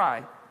me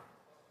cry.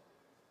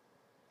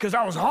 Because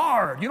I was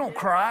hard. You don't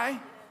cry.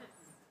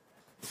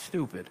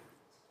 Stupid.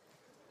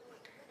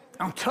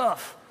 I'm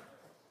tough.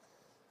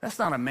 That's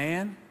not a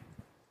man.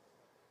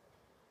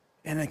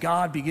 And then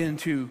God began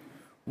to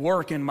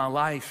work in my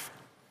life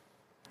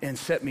and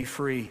set me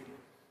free.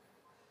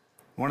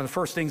 One of the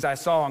first things I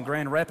saw on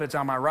Grand Rapids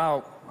on my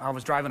route, I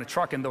was driving a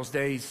truck in those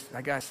days.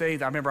 I got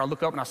saved. I remember I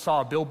looked up and I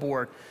saw a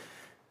billboard,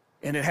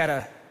 and it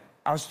had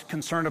I was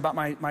concerned about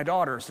my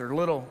daughters. They're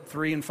little,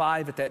 3 and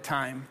 5 at that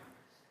time.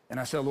 And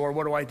I said, Lord,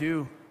 what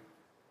do?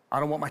 I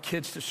don't want my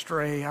kids to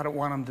stray. I don't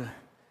want them to.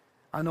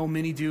 I know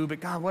many do, but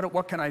God,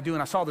 what can I do?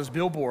 And I saw this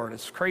billboard.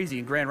 It's crazy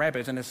in Grand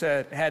Rapids, and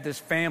it had this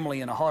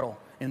family in a huddle,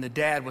 and the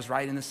dad was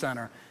right in the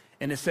center.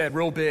 And it said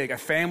real big, a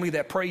family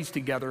that prays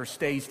together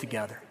stays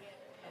together.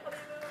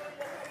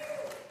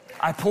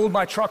 I pulled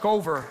my truck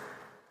over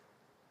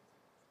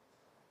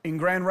in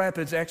Grand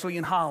Rapids, actually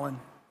in Holland,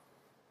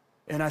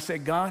 and I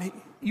said, God,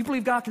 you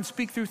believe God can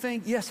speak through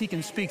things? Yes, he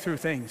can speak through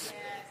things.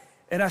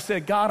 And I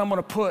said, God, I'm going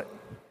to put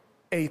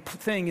a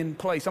thing in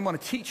place. I'm going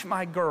to teach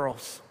my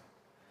girls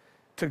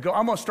to go.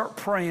 I'm going to start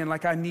praying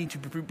like I need to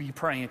be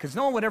praying, because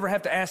no one would ever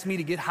have to ask me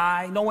to get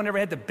high. No one ever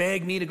had to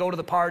beg me to go to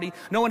the party.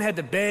 No one had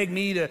to beg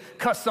me to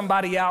cuss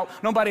somebody out.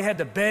 Nobody had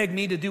to beg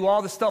me to do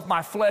all the stuff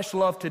my flesh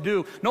loved to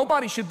do.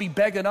 Nobody should be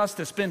begging us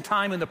to spend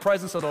time in the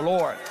presence of the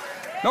Lord.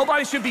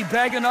 Nobody should be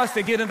begging us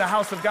to get in the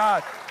house of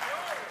God.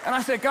 And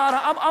I said, God,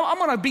 I'm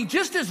going to be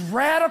just as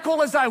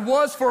radical as I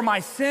was for my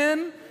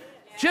sin.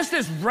 Just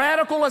as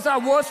radical as I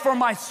was for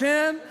my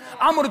sin,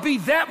 I'm going to be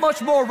that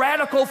much more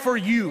radical for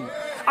you.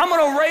 I'm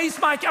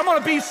going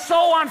to be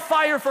so on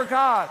fire for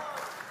God.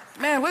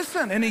 Man,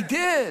 listen, and he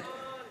did.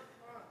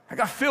 I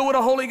got filled with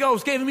the Holy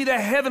Ghost, gave me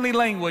that heavenly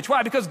language.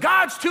 Why? Because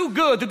God's too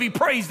good to be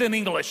praised in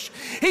English.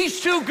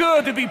 He's too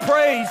good to be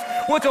praised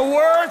with the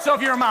words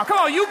of your mouth. Come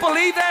on, you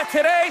believe that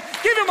today?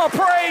 Give him a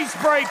praise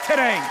break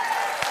today.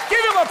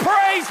 Give him a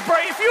praise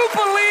break. If you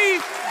believe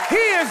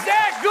he is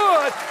that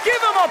good, give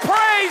him a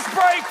praise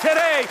break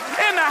today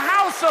in the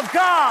house of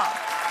God.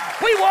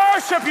 We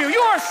worship you.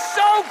 You are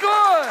so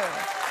good.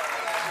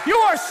 You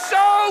are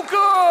so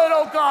good,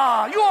 oh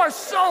God. You are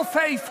so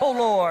faithful,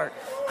 Lord.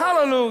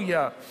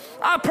 Hallelujah.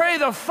 I pray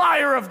the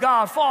fire of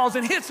God falls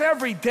and hits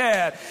every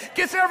dad,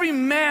 gets every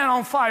man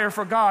on fire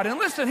for God. And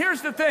listen,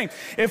 here's the thing.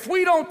 If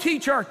we don't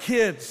teach our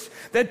kids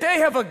that they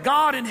have a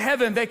God in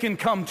heaven they can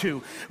come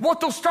to,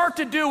 what they'll start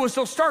to do is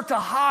they'll start to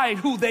hide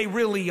who they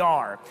really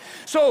are.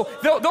 So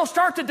they'll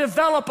start to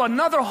develop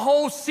another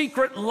whole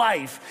secret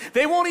life.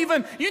 They won't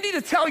even, you need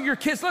to tell your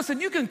kids, listen,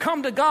 you can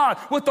come to God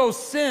with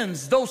those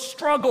sins, those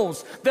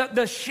struggles,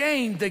 the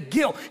shame, the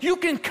guilt. You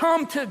can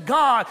come to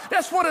God.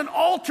 That's what an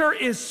altar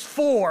is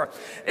for.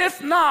 If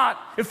not,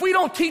 if we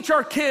don't teach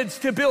our kids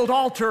to build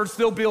altars,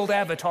 they'll build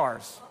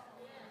avatars.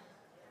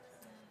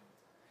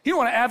 You know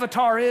what an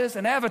avatar is?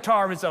 An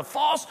avatar is a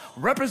false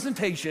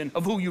representation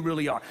of who you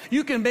really are.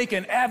 You can make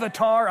an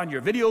avatar on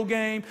your video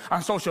game,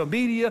 on social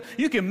media.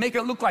 You can make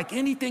it look like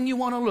anything you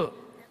want to look.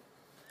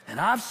 And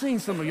I've seen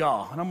some of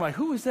y'all, and I'm like,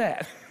 who is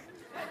that?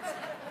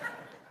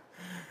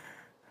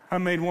 I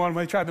made one,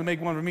 they tried to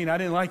make one for me, and I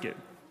didn't like it.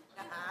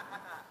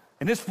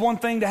 And it's one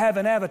thing to have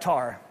an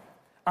avatar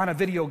on a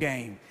video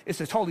game. It's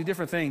a totally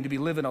different thing to be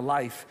living a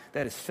life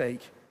that is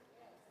fake.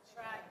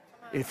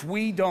 If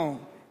we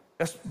don't,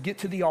 let's get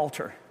to the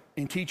altar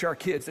and teach our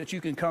kids that you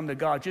can come to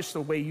God just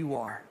the way you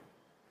are,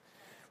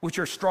 with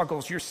your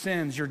struggles, your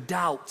sins, your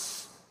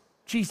doubts.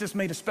 Jesus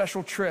made a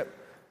special trip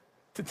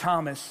to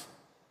Thomas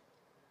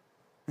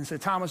and said,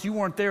 Thomas, you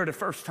weren't there the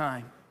first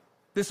time.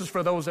 This is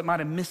for those that might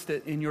have missed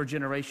it in your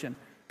generation,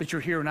 but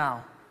you're here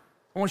now.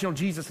 I want you to know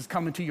Jesus is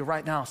coming to you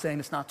right now saying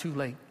it's not too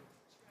late.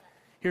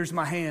 Here's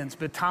my hands.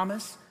 But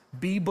Thomas,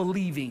 be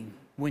believing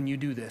when you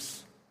do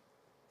this.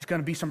 There's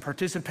going to be some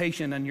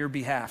participation on your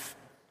behalf.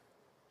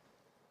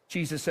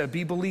 Jesus said,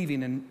 be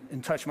believing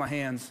and touch my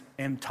hands.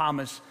 And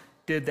Thomas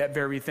did that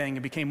very thing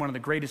and became one of the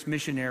greatest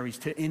missionaries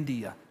to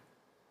India.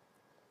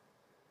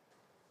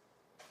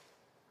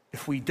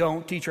 If we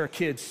don't teach our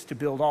kids to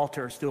build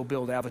altars, they'll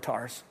build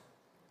avatars.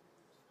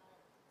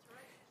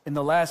 In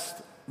the last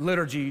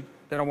liturgy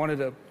that I wanted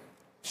to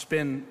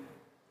spend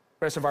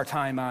the rest of our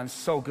time on,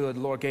 so good,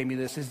 the Lord gave me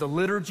this, is the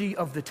liturgy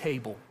of the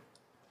table.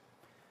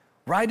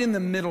 Right in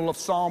the middle of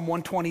Psalm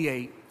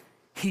 128,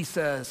 he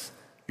says,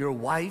 your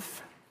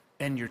wife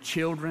and your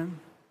children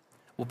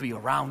will be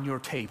around your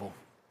table.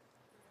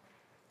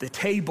 The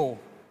table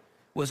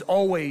was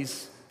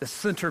always the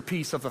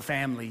centerpiece of the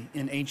family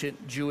in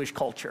ancient Jewish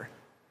culture.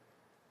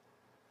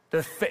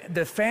 The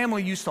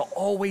family used to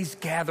always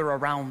gather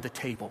around the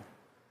table.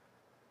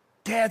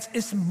 Dads,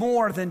 it's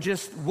more than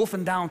just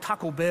wolfing down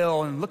Taco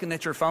Bell and looking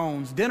at your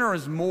phones. Dinner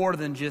is more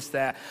than just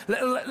that.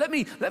 Let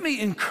me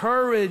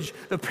encourage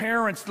the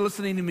parents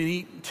listening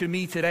to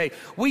me today.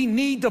 We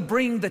need to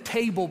bring the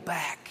table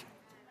back.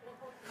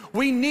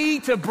 We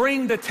need to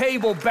bring the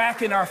table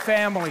back in our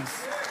families.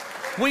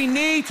 We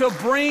need to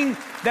bring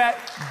that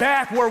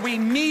back where we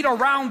meet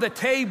around the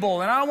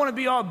table. And I don't want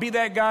to be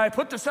that guy,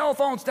 put the cell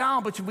phones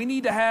down, but we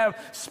need to have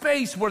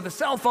space where the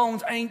cell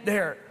phones ain't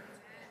there.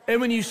 And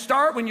when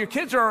your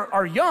kids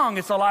are young,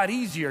 it's a lot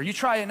easier. You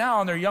try it now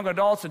and they're young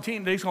adults and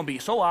teens, it's going to be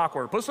so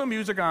awkward. Put some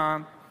music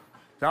on.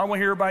 I don't want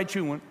to hear everybody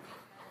chewing.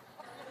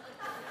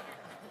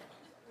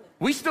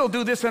 We still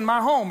do this in my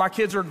home. My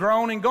kids are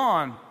grown and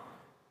gone.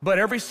 But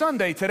every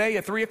Sunday today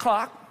at 3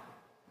 o'clock,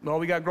 well,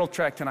 we got growth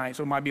track tonight,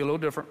 so it might be a little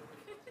different.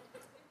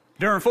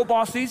 During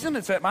football season,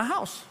 it's at my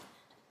house.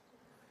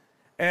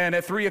 And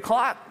at 3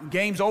 o'clock,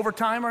 game's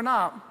overtime or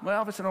not.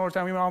 Well, if it's an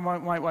overtime, we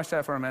might watch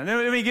that for a minute.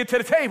 Then we get to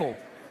the table.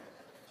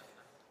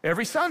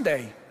 Every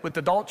Sunday with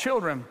adult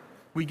children,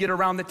 we get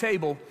around the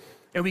table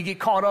And we get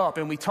caught up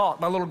and we talk.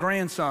 My little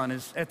grandson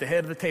is at the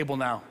head of the table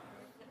now.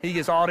 He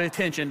gets all the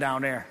attention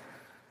down there.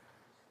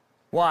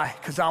 Why?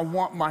 Because I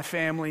want my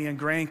family and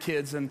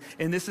grandkids,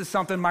 and this is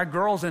something my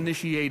girls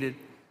initiated.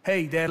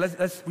 Hey, Dad,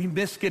 we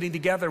miss getting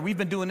together. We've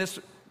been doing this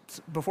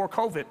before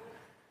COVID.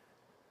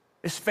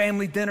 It's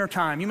family dinner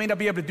time. You may not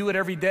be able to do it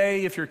every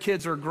day if your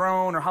kids are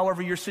grown or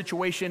however your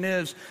situation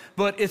is,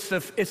 but it's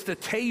the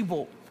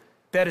table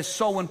that is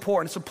so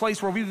important. It's a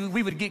place where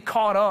we would get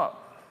caught up.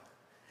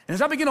 And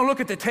as I begin to look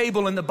at the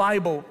table in the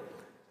Bible,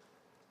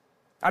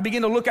 I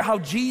begin to look at how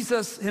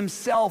Jesus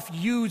himself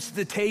used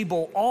the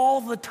table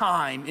all the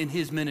time in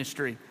his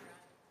ministry.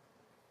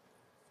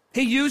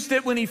 He used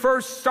it when he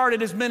first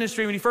started his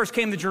ministry. When he first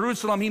came to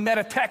Jerusalem, he met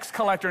a tax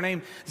collector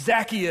named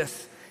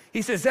Zacchaeus.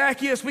 He said,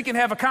 Zacchaeus, we can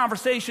have a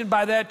conversation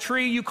by that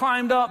tree you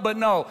climbed up, but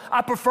no,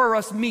 I prefer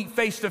us meet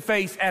face to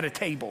face at a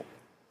table.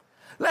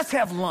 Let's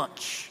have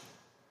lunch.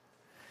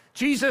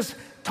 Jesus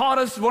taught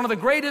us one of the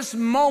greatest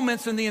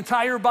moments in the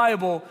entire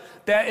Bible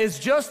that is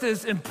just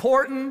as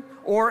important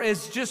or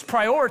is just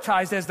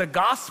prioritized as the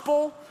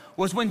gospel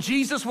was when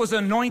Jesus was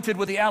anointed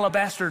with the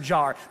alabaster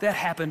jar. That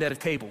happened at a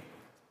table.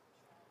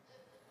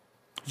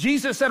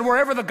 Jesus said,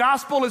 wherever the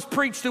gospel is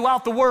preached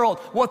throughout the world,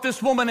 what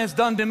this woman has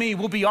done to me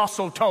will be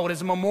also told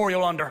as a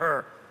memorial unto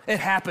her. It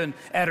happened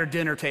at her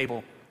dinner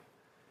table.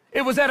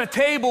 It was at a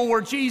table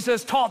where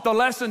Jesus taught the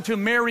lesson to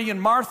Mary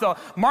and Martha.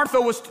 Martha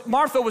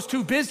was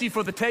too busy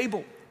for the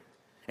table.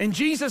 And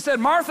Jesus said,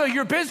 Martha,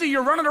 you're busy,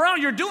 you're running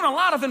around, you're doing a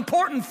lot of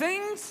important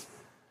things.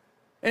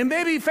 And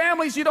maybe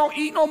families, you don't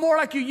eat no more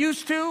like you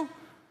used to.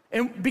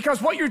 And because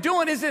what you're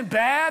doing isn't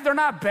bad. They're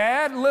not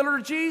bad.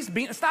 Liturgies,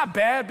 it's not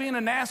bad being a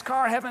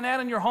NASCAR, having that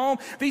in your home.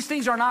 These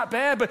things are not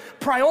bad, but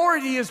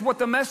priority is what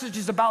the message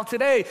is about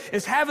today,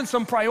 is having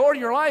some priority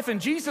in your life.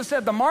 And Jesus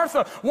said to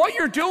Martha, what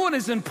you're doing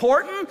is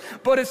important,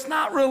 but it's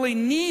not really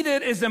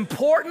needed as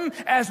important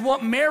as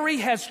what Mary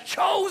has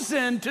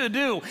chosen to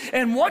do.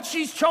 And what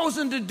she's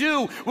chosen to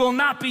do will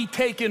not be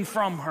taken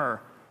from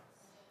her.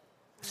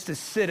 It's to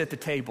sit at the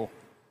table.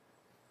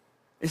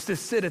 It's to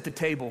sit at the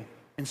table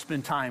and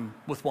spend time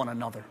with one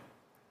another.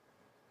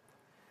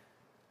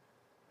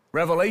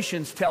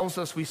 Revelations tells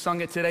us, we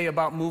sung it today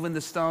about moving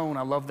the stone.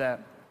 I love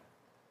that.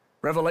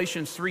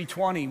 Revelations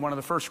 3:20, one of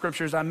the first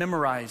scriptures I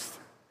memorized.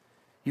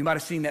 You might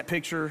have seen that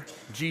picture,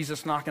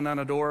 Jesus knocking on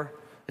a door.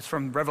 It's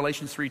from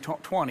Revelations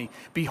 3:20.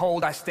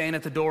 Behold, I stand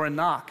at the door and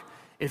knock.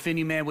 If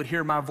any man would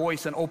hear my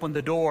voice and open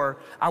the door,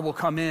 I will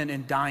come in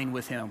and dine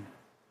with him,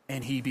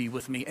 and he be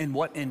with me. And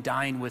what? And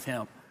dine with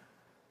him.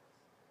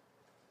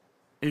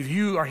 If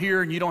you are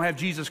here and you don't have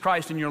Jesus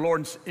Christ as your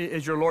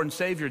Lord and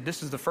Savior,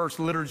 this is the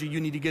first liturgy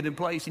you need to get in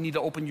place. You need to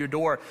open your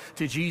door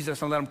to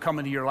Jesus and let him come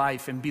into your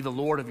life and be the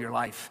Lord of your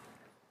life.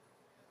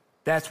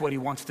 That's what he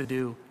wants to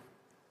do.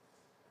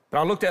 But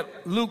I looked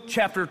at Luke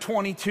chapter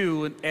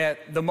 22,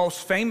 at the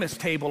most famous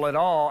table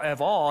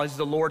of all is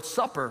the Lord's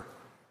Supper,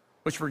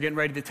 which we're getting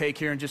ready to take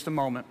here in just a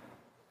moment,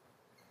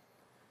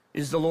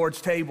 is the Lord's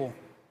table.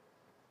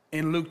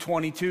 In Luke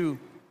 22,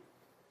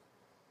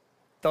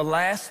 the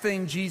last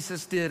thing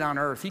Jesus did on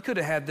earth, he could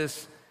have had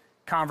this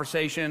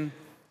conversation.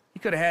 He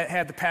could have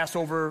had the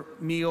Passover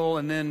meal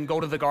and then go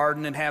to the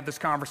garden and have this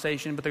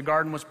conversation, but the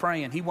garden was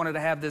praying. He wanted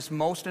to have this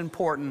most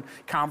important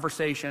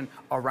conversation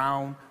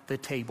around the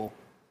table.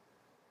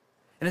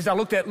 And as I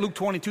looked at Luke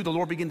 22, the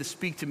Lord began to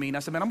speak to me, and I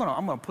said, man, I'm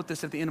gonna put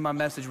this at the end of my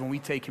message when we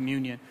take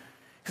communion.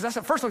 Because I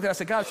said, first looked at it, I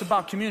said, God, it's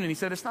about communion. He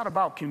said, it's not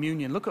about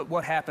communion. Look at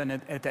what happened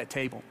at that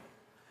table.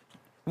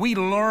 We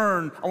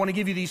learn, I want to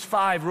give you these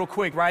 5 real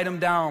quick, write them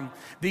down.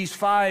 These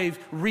 5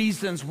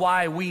 reasons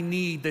why we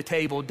need the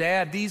table.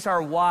 Dad, these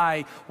are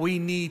why we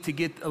need to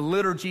get a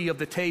liturgy of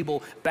the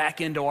table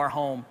back into our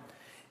home.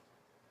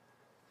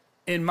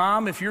 And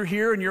mom, if you're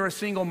here and you're a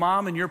single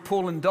mom and you're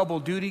pulling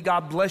double duty,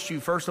 God bless you,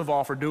 first of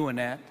all, for doing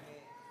that.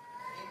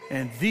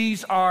 And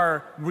these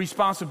are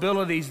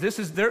responsibilities.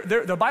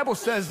 The Bible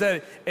says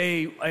that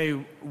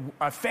a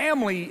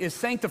family is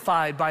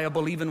sanctified by a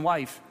believing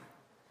wife.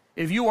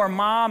 If you are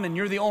mom and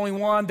you're the only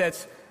one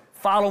that's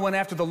following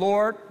after the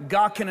Lord,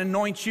 God can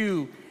anoint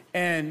you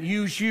and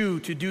use you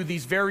to do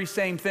these very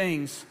same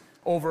things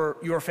over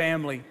your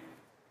family.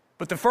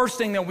 But the first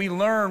thing that we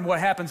learn what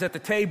happens at the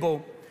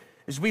table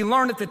is we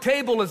learn that the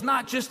table is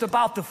not just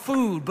about the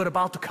food, but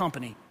about the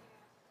company.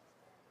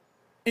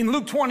 In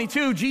Luke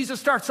 22, Jesus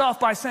starts off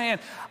by saying,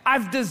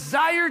 I've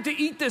desired to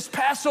eat this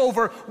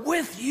Passover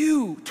with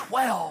you,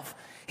 12.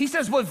 He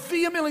says, with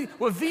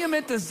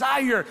vehement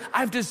desire,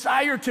 I've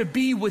desired to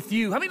be with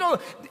you. How many know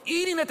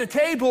eating at the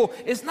table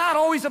is not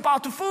always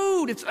about the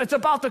food. It's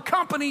about the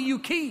company you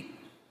keep.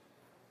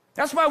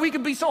 That's why we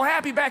could be so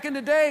happy back in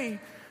the day.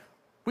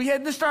 We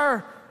had just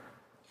our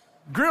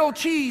grilled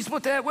cheese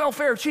with that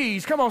welfare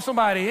cheese. Come on,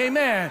 somebody.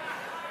 Amen.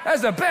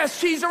 That's the best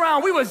cheese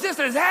around. We was just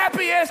as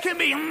happy as can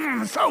be.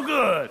 So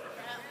good.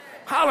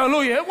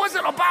 Hallelujah. It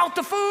wasn't about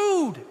the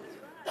food.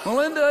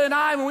 Melinda and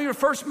I, when we were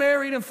first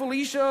married, and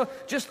Felicia,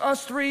 just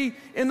us 3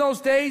 in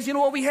those days, you know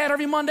what we had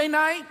every Monday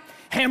night?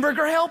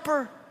 Hamburger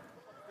helper.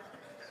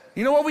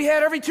 You know what we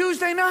had every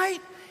Tuesday night?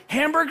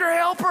 Hamburger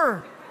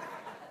helper.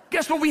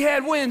 Guess what we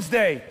had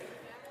Wednesday?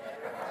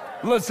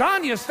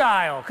 Lasagna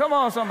style. Come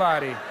on,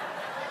 somebody.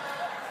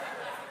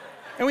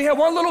 And we had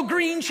one little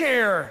green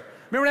chair.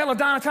 Remember that,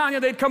 LaDonna, Tanya?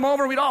 They'd come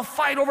over and we'd all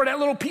fight over that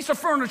little piece of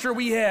furniture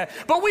we had.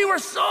 But we were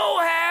so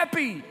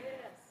happy.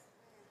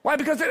 Why?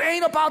 Because it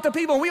ain't about the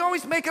people. We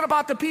always make it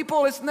about the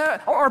people. It's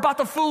not, or about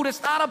the food.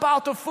 It's not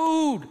about the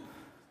food.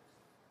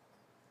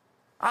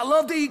 I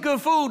love to eat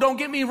good food, don't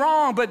get me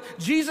wrong, but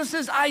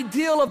Jesus'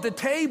 ideal of the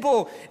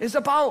table is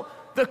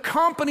about the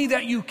company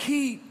that you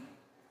keep.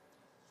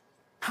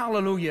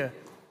 Hallelujah.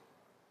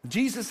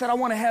 Jesus said, I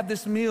want to have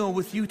this meal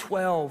with you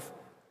 12.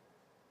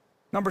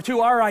 Number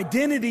 2, our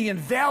identity and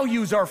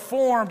values are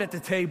formed at the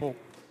table.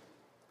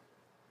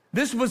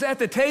 This was at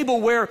the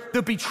table where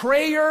the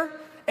betrayer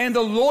and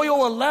the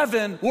loyal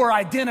 11 were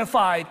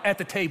identified at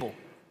the table.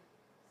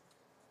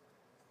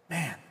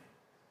 Man.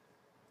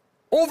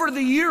 Over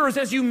the years,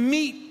 as you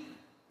meet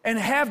and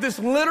have this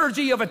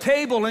liturgy of a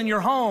table in your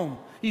home,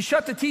 you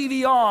shut the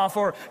TV off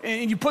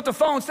and you put the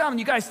phones down and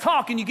you guys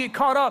talk and you get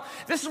caught up.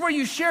 This is where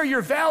you share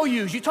your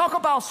values. You talk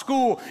about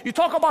school. You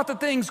talk about the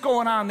things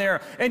going on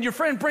there. And your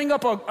friend bring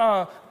up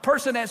a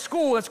person at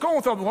school that's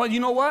going through, well, you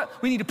know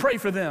what? We need to pray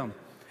for them.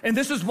 And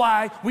this is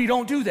why we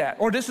don't do that.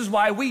 Or this is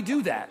why we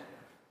do that.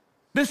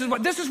 This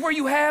is where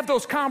you have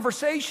those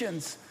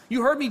conversations.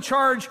 You heard me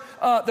charge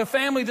the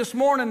family this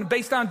morning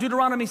based on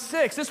Deuteronomy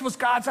 6. This was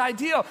God's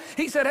ideal.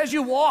 He said, as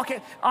you walk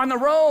on the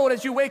road,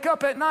 as you wake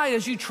up at night,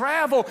 as you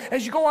travel,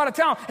 as you go out of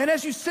town, and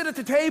as you sit at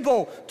the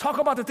table, talk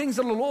about the things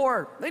of the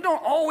Lord. They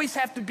don't always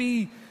have to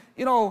be,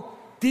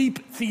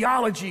 deep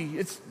theology.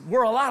 It's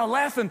where a lot of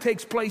laughing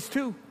takes place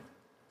too.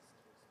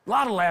 A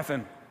lot of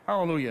laughing.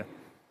 Hallelujah.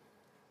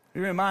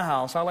 You're in my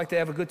house. I like to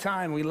have a good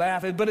time. We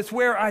laugh. But it's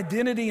where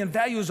identity and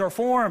values are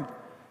formed.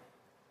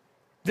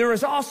 There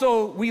is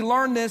also, we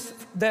learn this,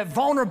 that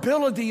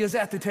vulnerability is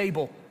at the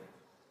table.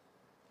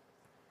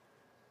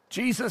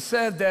 Jesus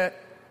said that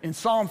in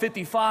Psalm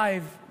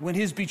 55, when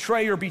his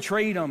betrayer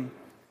betrayed him,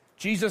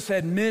 Jesus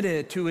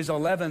admitted to his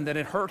 11 that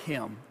it hurt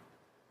him.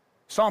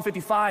 Psalm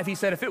 55, he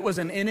said, if it was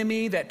an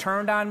enemy that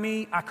turned on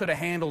me, I could have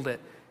handled it.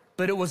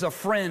 But it was a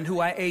friend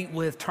who I ate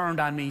with turned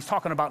on me. He's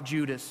talking about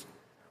Judas.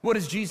 What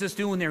is Jesus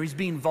doing there? He's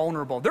being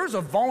vulnerable. There's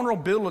a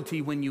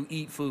vulnerability when you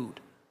eat food.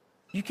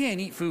 You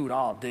can't eat food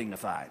all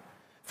dignified.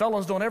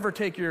 Fellas, don't ever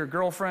take your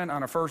girlfriend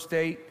on a first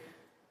date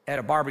at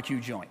a barbecue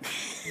joint.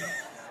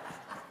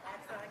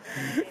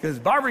 Because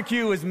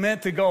barbecue is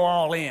meant to go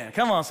all in.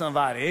 Come on,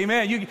 somebody.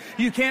 Amen.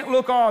 You can't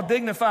look all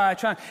dignified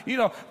trying.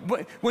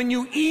 But when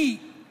you eat,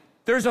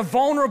 there's a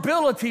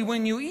vulnerability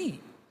when you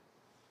eat.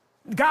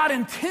 God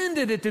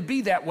intended it to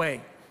be that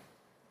way.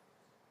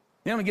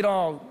 You don't get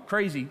all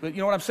crazy, but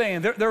you know what I'm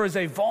saying? There is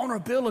a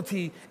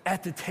vulnerability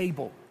at the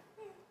table.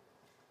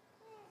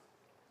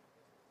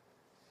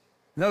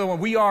 Another one,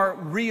 we are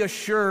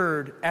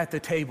reassured at the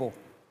table.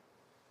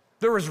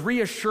 There is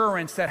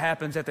reassurance that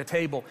happens at the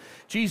table.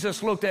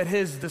 Jesus looked at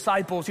his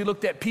disciples, he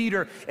looked at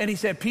Peter, and he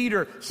said,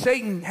 Peter,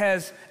 Satan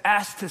has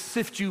asked to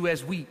sift you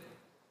as wheat.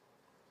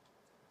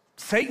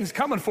 Satan's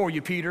coming for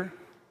you, Peter.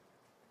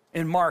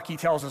 In Mark, he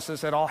tells us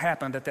this, it all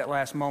happened at that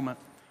last moment.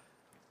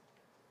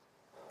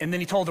 And then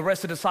he told the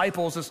rest of the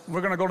disciples, we're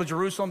going to go to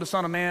Jerusalem, the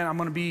Son of Man, I'm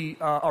going to be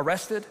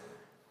arrested,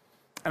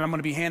 and I'm going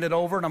to be handed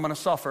over, and I'm going to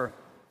suffer.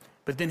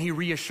 But then he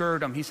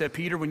reassured them. He said,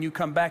 Peter, when you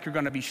come back, you're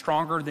going to be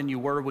stronger than you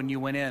were when you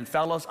went in.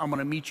 Fellas, I'm going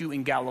to meet you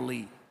in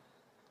Galilee.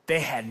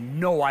 They had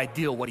no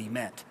idea what he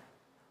meant.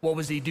 What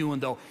was he doing,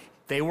 though?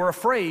 They were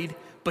afraid,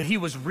 but he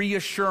was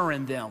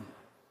reassuring them.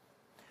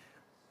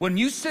 When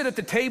you sit at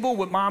the table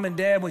with mom and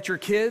dad, with your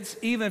kids,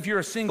 even if you're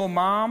a single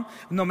mom,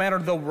 no matter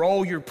the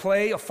role you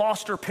play, a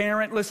foster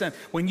parent, listen,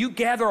 when you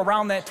gather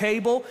around that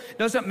table, it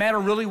doesn't matter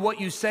really what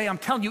you say. I'm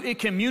telling you, it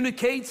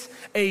communicates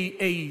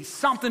a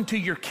something to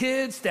your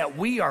kids that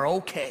we are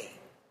okay.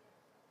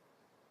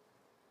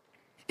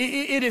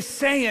 It is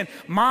saying,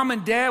 mom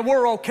and dad,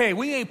 we're okay.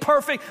 We ain't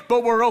perfect,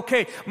 but we're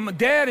okay.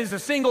 Dad is a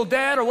single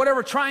dad or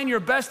whatever, trying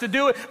your best to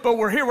do it, but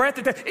we're here, we're at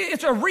the table.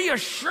 It's a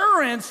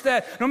reassurance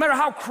that no matter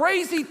how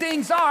crazy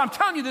things are, I'm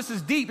telling you, this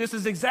is deep. This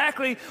is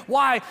exactly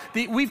why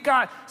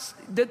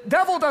the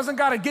devil doesn't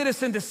got to get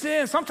us into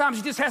sin. Sometimes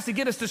he just has to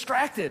get us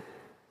distracted.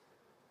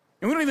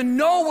 And we don't even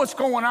know what's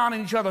going on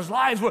in each other's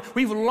lives.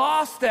 We've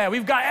lost that.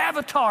 We've got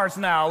avatars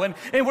now, and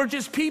we're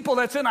just people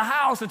that's in a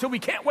house until we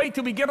can't wait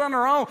till we get on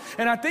our own.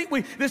 And I think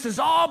this has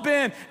all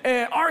been,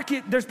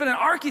 there's been an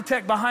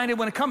architect behind it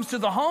when it comes to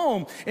the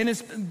home, and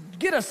it's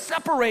get us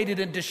separated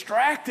and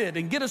distracted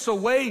and get us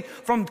away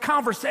from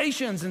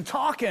conversations and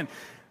talking.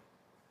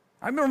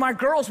 I remember my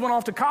girls went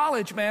off to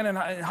college, man, in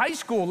high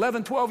school,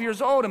 11, 12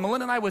 years old, and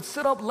Melinda and I would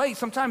sit up late,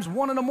 sometimes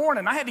 1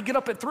 a.m. I had to get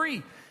up at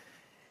 3.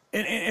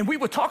 And we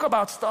would talk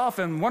about stuff,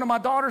 and one of my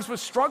daughters was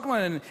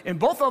struggling, and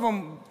both of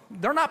them,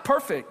 they're not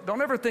perfect.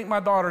 Don't ever think my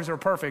daughters are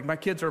perfect. My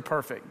kids are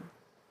perfect.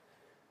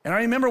 And I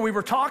remember we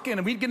were talking,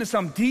 and we'd get into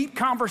some deep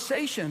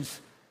conversations,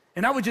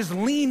 and I would just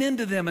lean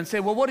into them and say,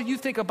 well, what do you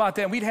think about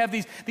that? And we'd have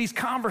these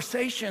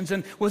conversations,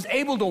 and was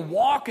able to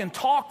walk and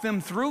talk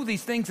them through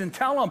these things and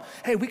tell them,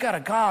 hey, we got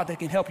a God that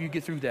can help you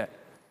get through that.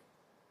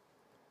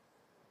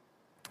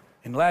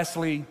 And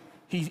lastly,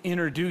 he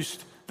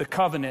introduced the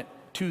covenant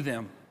to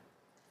them.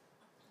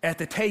 At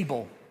the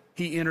table,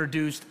 he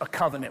introduced a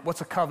covenant.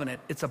 What's a covenant?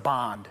 It's a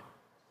bond.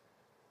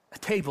 A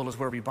table is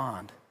where we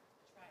bond.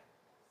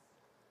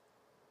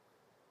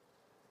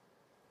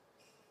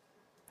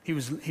 He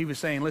was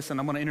saying, listen,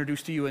 I'm going to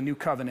introduce to you a new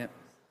covenant.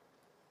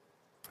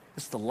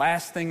 It's the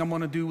last thing I'm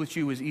going to do with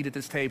you is eat at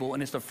this table,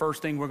 and it's the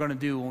first thing we're going to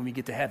do when we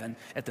get to heaven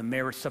at the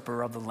marriage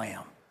supper of the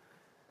Lamb.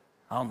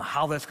 I don't know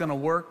how that's going to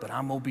work, but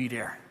I'm going to be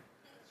there.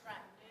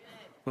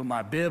 With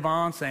my bib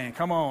on saying,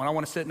 come on, I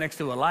want to sit next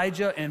to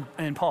Elijah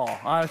and Paul.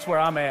 That's where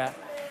I'm at.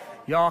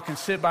 Y'all can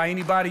sit by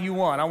anybody you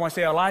want. I want to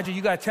say, Elijah,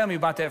 you got to tell me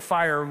about that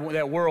fire,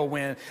 that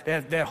whirlwind,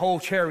 that whole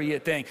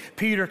chariot thing.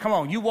 Peter, come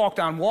on, you walked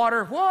on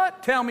water.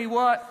 What? Tell me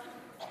what?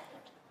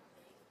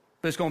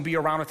 But it's going to be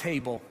around a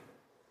table.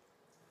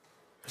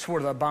 It's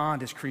where the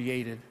bond is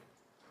created.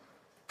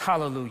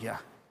 Hallelujah.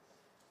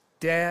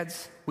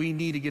 Dads, we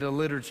need to get a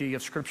liturgy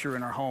of Scripture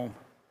in our home.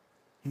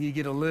 We need to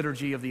get a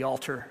liturgy of the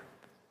altar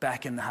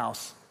back in the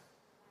house.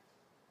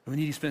 We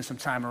need to spend some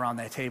time around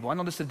that table. I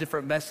know this is a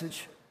different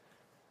message,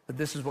 but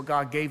this is what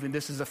God gave, and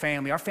this is a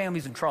family. Our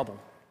family's in trouble.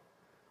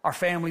 Our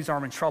families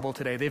are in trouble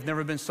today. They've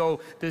never been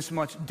this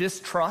much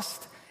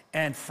distrust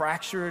and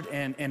fractured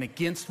and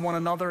against one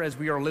another as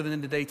we are living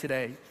in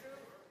today.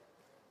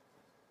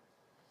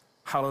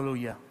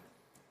 Hallelujah.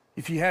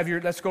 If you have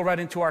let's go right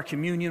into our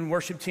communion.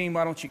 Worship team,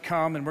 why don't you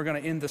come, and we're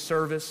going to end the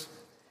service.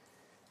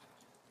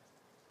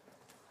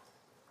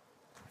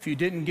 If you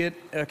didn't get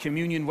a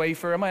communion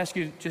wafer, I'm going to ask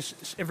you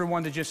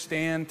everyone to just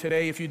stand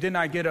today. If you did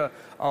not get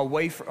a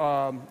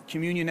wafer,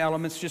 communion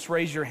elements, just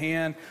raise your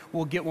hand.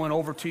 We'll get one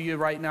over to you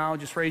right now.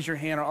 Just raise your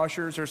hand. Our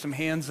ushers, there's some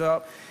hands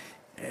up.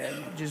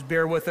 And just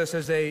bear with us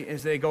as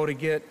they go to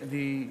get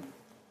the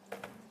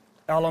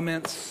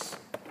elements.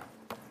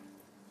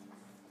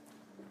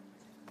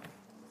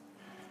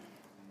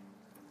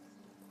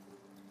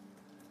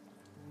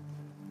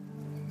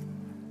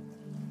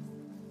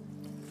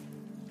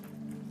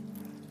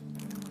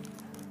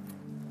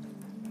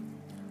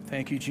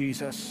 Thank you,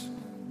 Jesus.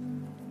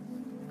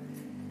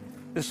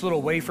 This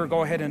little wafer,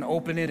 go ahead and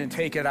open it and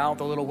take it out.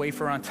 The little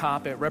wafer on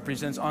top, it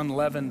represents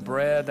unleavened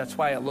bread. That's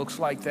why it looks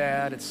like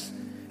that. It's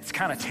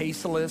kind of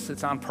tasteless.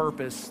 It's on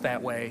purpose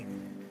that way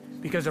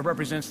because it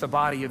represents the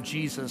body of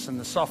Jesus and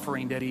the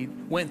suffering that he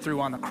went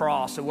through on the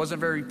cross. It wasn't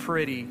very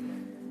pretty.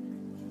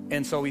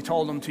 And so he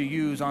told them to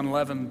use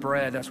unleavened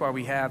bread. That's why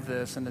we have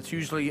this. And it's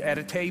usually at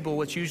a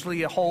table. It's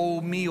usually a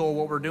whole meal,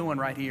 what we're doing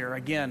right here,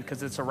 again,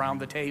 because it's around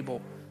the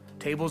table.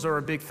 Tables are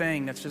a big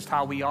thing. That's just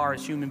how we are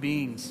as human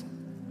beings.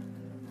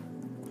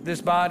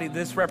 This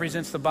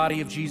represents the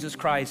body of Jesus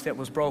Christ that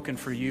was broken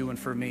for you and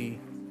for me.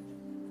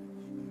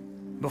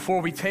 Before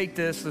we take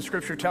this, the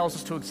scripture tells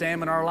us to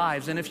examine our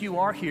lives. And if you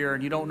are here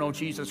and you don't know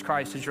Jesus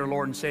Christ as your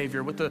Lord and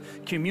Savior, with the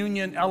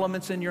communion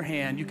elements in your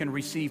hand, you can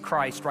receive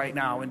Christ right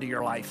now into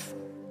your life.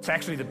 It's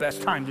actually the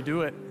best time to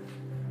do it.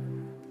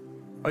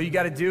 All you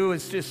got to do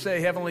is just say,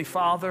 Heavenly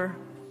Father,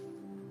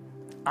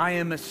 I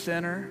am a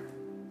sinner.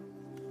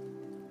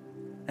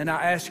 And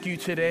I ask you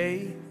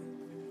today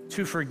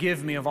to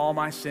forgive me of all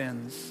my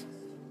sins.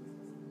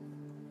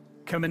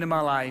 Come into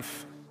my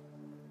life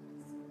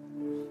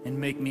and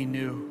make me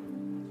new.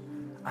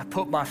 I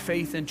put my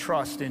faith and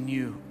trust in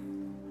you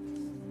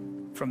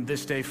from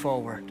this day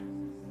forward.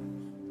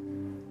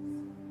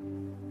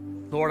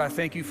 Lord, I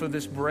thank you for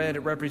this bread. It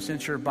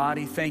represents your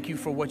body. Thank you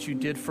for what you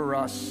did for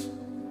us.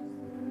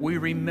 We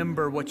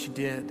remember what you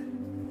did.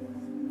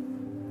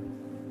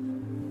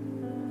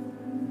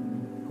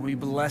 We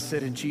bless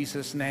it in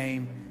Jesus'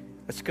 name.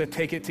 Let's go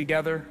take it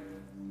together.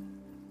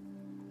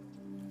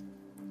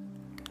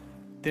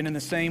 Then in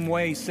the same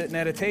way, sitting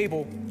at a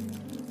table,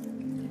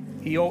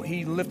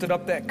 he lifted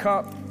up that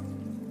cup.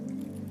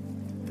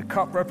 The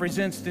cup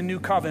represents the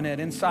new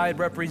covenant. Inside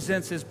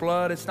represents his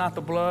blood. It's not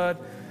the blood.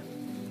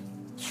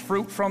 It's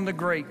fruit from the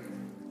grape,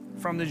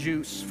 from the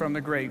juice, from the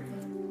grape.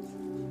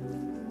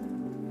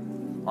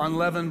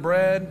 Unleavened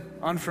bread,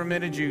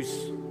 unfermented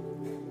juice.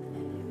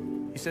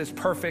 He says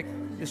perfect.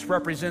 This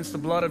represents the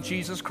blood of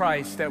Jesus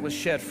Christ that was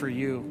shed for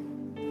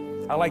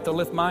you. I like to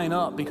lift mine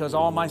up because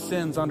all my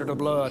sin's under the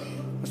blood.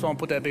 That's why I'm going to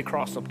put that big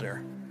cross up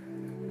there.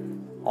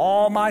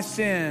 All my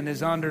sin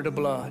is under the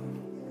blood.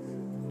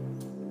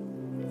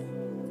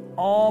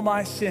 All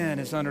my sin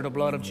is under the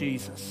blood of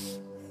Jesus.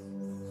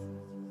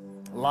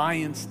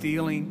 Lying,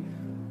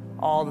 stealing,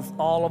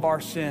 all of our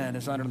sin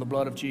is under the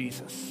blood of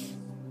Jesus.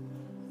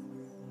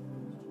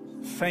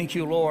 Thank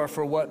you, Lord,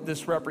 for what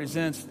this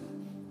represents.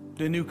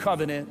 The new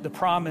covenant, the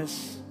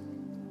promise.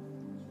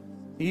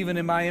 Even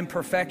in my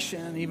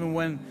imperfection, even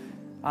when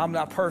I'm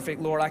not perfect,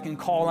 Lord, I can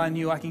call on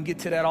you. I can get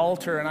to that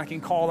altar and I can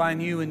call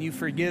on you and you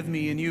forgive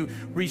me and you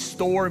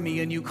restore me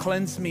and you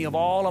cleanse me of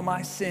all of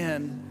my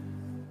sin.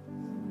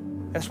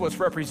 That's what's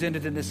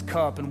represented in this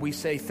cup, and we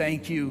say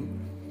thank you.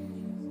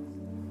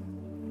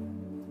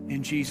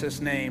 In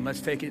Jesus' name,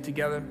 let's take it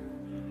together.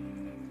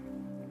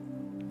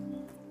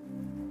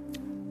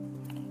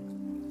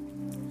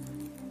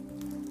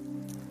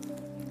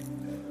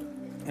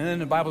 And then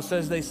the Bible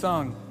says they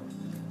sung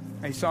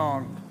a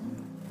song.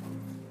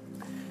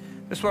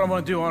 That's what I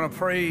want to do. I want to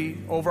pray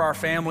over our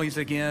families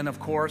again, of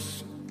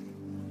course.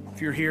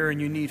 If you're here and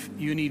you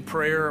need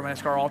prayer, I'm going to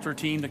ask our altar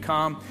team to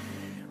come.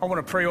 I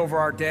want to pray over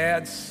our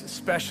dads,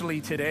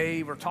 especially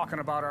today. We're talking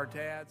about our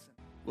dads.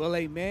 Well,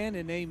 amen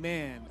and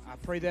amen. I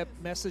pray that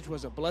message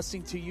was a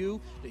blessing to you,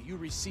 that you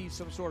received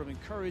some sort of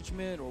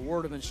encouragement or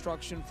word of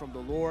instruction from the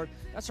Lord.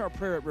 That's our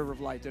prayer at River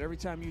of Life, that every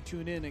time you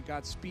tune in, that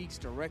God speaks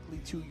directly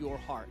to your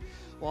heart.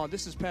 Well,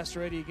 this is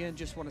Pastor Eddie again.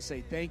 Just want to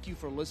say thank you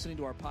for listening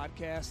to our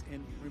podcast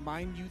and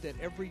remind you that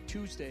every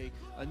Tuesday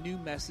a new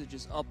message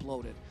is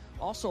uploaded.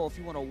 Also, if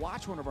you want to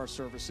watch one of our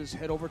services,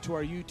 head over to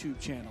our YouTube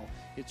channel.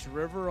 It's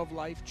River of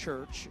Life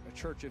Church, a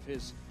church of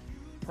His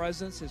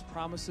presence, His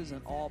promises,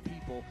 and all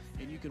people,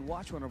 and you can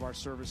watch one of our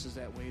services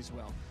that way as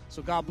well.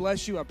 So God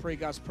bless you. I pray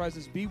God's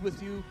presence be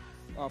with you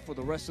for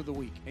the rest of the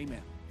week.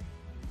 Amen.